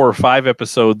 4 or 5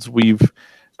 episodes, we've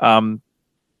been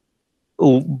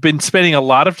spending a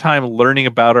lot of time learning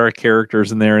about our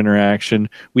characters and their interaction.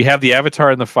 We have the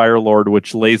Avatar and the Fire Lord,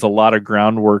 which lays a lot of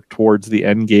groundwork towards the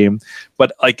end game.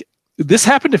 But like this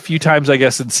happened a few times, I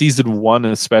guess, in season 1,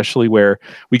 especially, where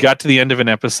we got to the end of an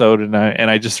episode and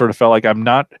I just sort of felt like I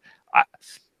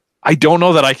don't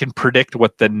know that I can predict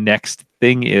what the next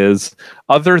thing is,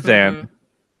 other than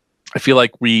I feel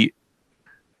like we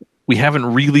haven't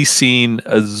really seen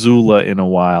Azula in a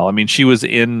while. I mean, she was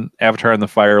in Avatar and the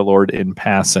Fire Lord in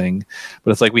passing,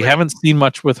 but it's like we haven't seen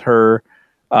much with her.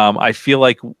 I feel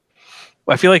like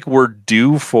we're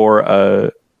due for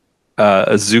a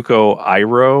Zuko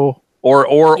Iroh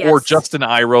or just an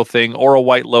Iroh thing or a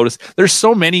White Lotus. There's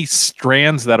so many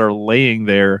strands that are laying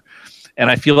there, and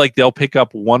I feel like they'll pick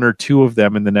up one or two of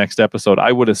them in the next episode,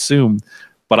 I would assume,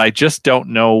 but I just don't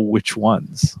know which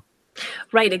ones.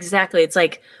 Right, exactly. It's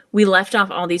like we left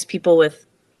off all these people with,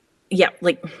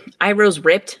 like Iroh's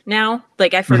ripped now.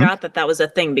 Like I forgot that was a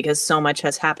thing because so much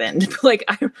has happened. Like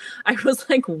I was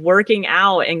like working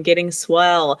out and getting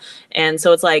swell, and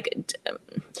so it's like,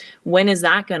 when is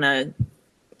that gonna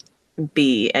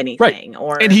be anything? Right.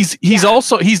 Or and he's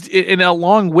also and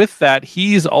along with that,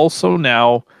 he's also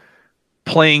now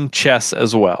playing chess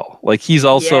as well. Like he's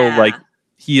also like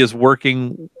he is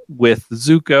working with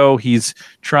Zuko. He's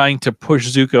trying to push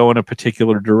Zuko in a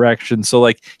particular direction. So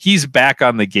like he's back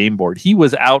on the game board. He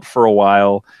was out for a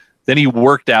while, then he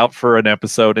worked out for an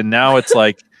episode, and now it's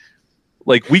like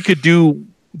we could do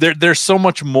there's so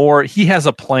much more. He has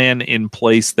a plan in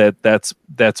place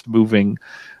that's moving.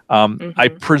 I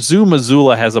presume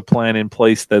Azula has a plan in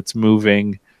place that's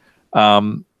moving. We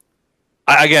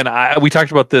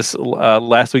talked about this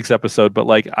last week's episode, but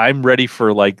like I'm ready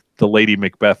for like the Lady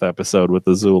Macbeth episode with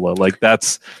Azula. Like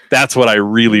that's what I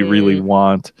really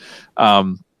want.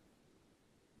 And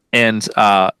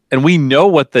we know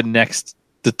what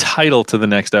the title to the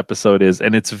next episode is,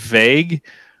 and it's vague,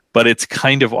 but it's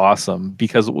kind of awesome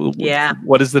because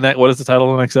what is the title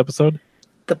of the next episode?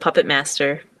 The Puppet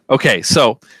Master. Okay,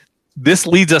 so this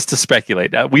leads us to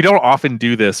speculate. We don't often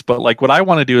do this, but like what I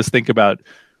want to do is think about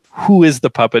who is the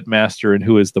puppet master and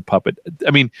who is the puppet.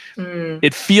 I mean,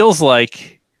 it feels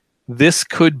like this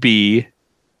could be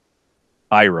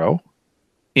Iroh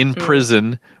in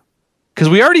prison, because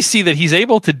we already see that he's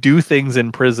able to do things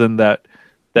in prison that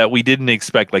we didn't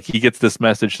expect. Like he gets this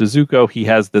message to Zuko, he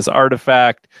has this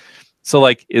artifact. So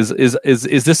like is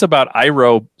this about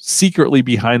Iroh secretly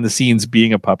behind the scenes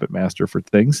being a puppet master for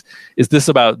things? Is this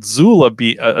about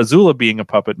Azula being a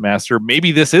puppet master?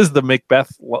 Maybe this is the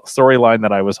Macbeth storyline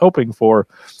that I was hoping for,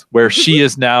 where she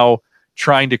is now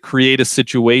trying to create a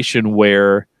situation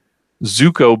where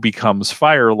Zuko becomes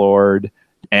Fire Lord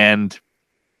and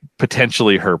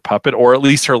potentially her puppet, or at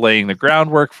least her laying the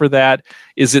groundwork for that.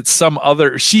 Is it some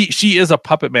other, she is a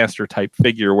puppet master type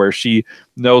figure where she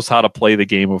knows how to play the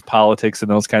game of politics in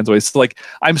those kinds of ways. So like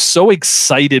I'm so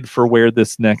excited for where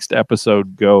this next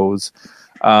episode goes,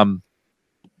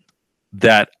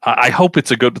 that I hope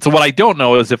it's a good. So what I don't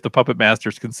know is if the Puppet Master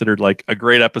is considered like a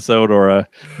great episode or a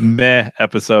meh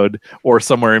episode or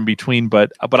somewhere in between,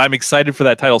 but I'm excited for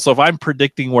that title. So if I'm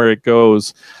predicting where it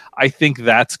goes, I think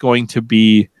it's going to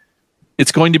be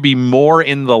more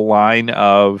in the line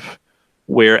of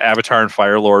where Avatar and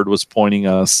Fire Lord was pointing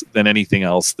us than anything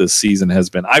else this season has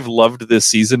been. I've loved this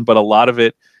season, but a lot of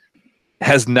it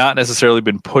has not necessarily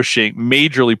been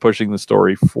majorly pushing the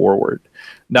story forward.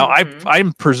 Now,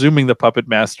 I'm presuming the Puppet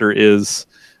Master is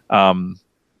one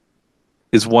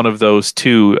of those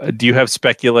two. Do you have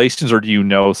speculations, or do you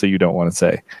know so you don't want to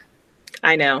say?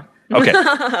 I know. Okay.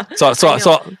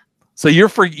 So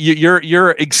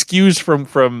you're excused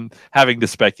from having to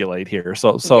speculate here.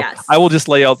 So yes. I will just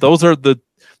lay out those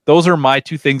are my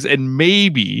two things, and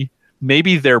maybe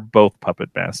they're both puppet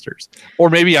masters, or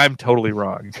maybe I'm totally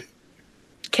wrong.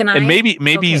 And maybe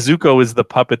okay. Zuko is the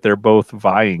puppet they're both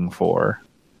vying for.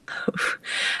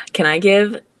 Can I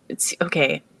give?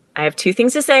 Okay, I have two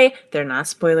things to say. They're not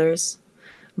spoilers,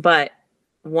 but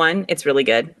one, it's really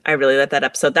good. I really like that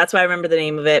episode. That's why I remember the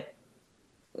name of it.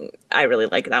 I really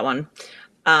like that one.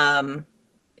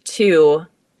 Two,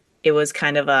 it was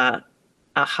kind of a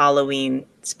Halloween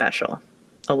special,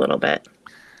 a little bit.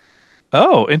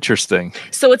 Oh, interesting.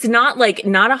 So it's not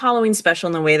a Halloween special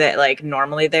in the way that like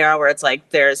normally they are, where it's like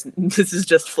this is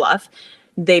just fluff.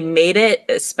 They made it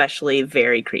especially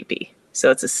very creepy. So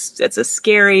it's a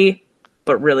scary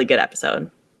but really good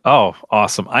episode. Oh,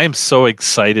 awesome. I am so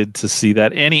excited to see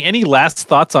that. Annie, any last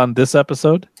thoughts on this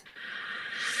episode?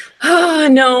 Oh,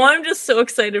 no, I'm just so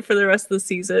excited for the rest of the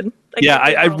season.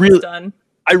 I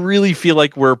really feel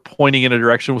like we're pointing in a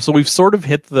direction. So we've sort of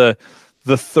hit a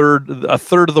third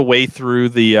of the way through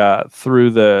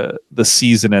the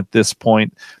season at this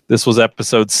point. This was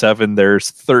episode 7.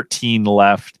 There's 13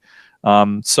 left.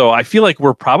 So I feel like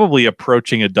we're probably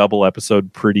approaching a double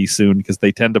episode pretty soon, because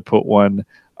they tend to put one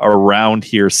around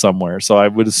here somewhere. So I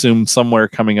would assume somewhere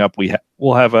coming up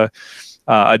we'll have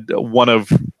one of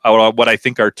what I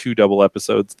think are 2 double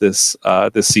episodes this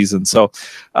season. So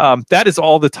that is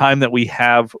all the time that we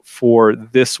have for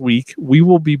this week. We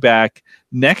will be back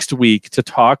next week to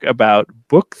talk about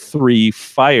Book 3,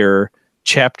 Fire,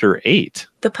 Chapter 8.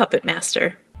 The Puppet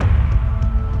Master.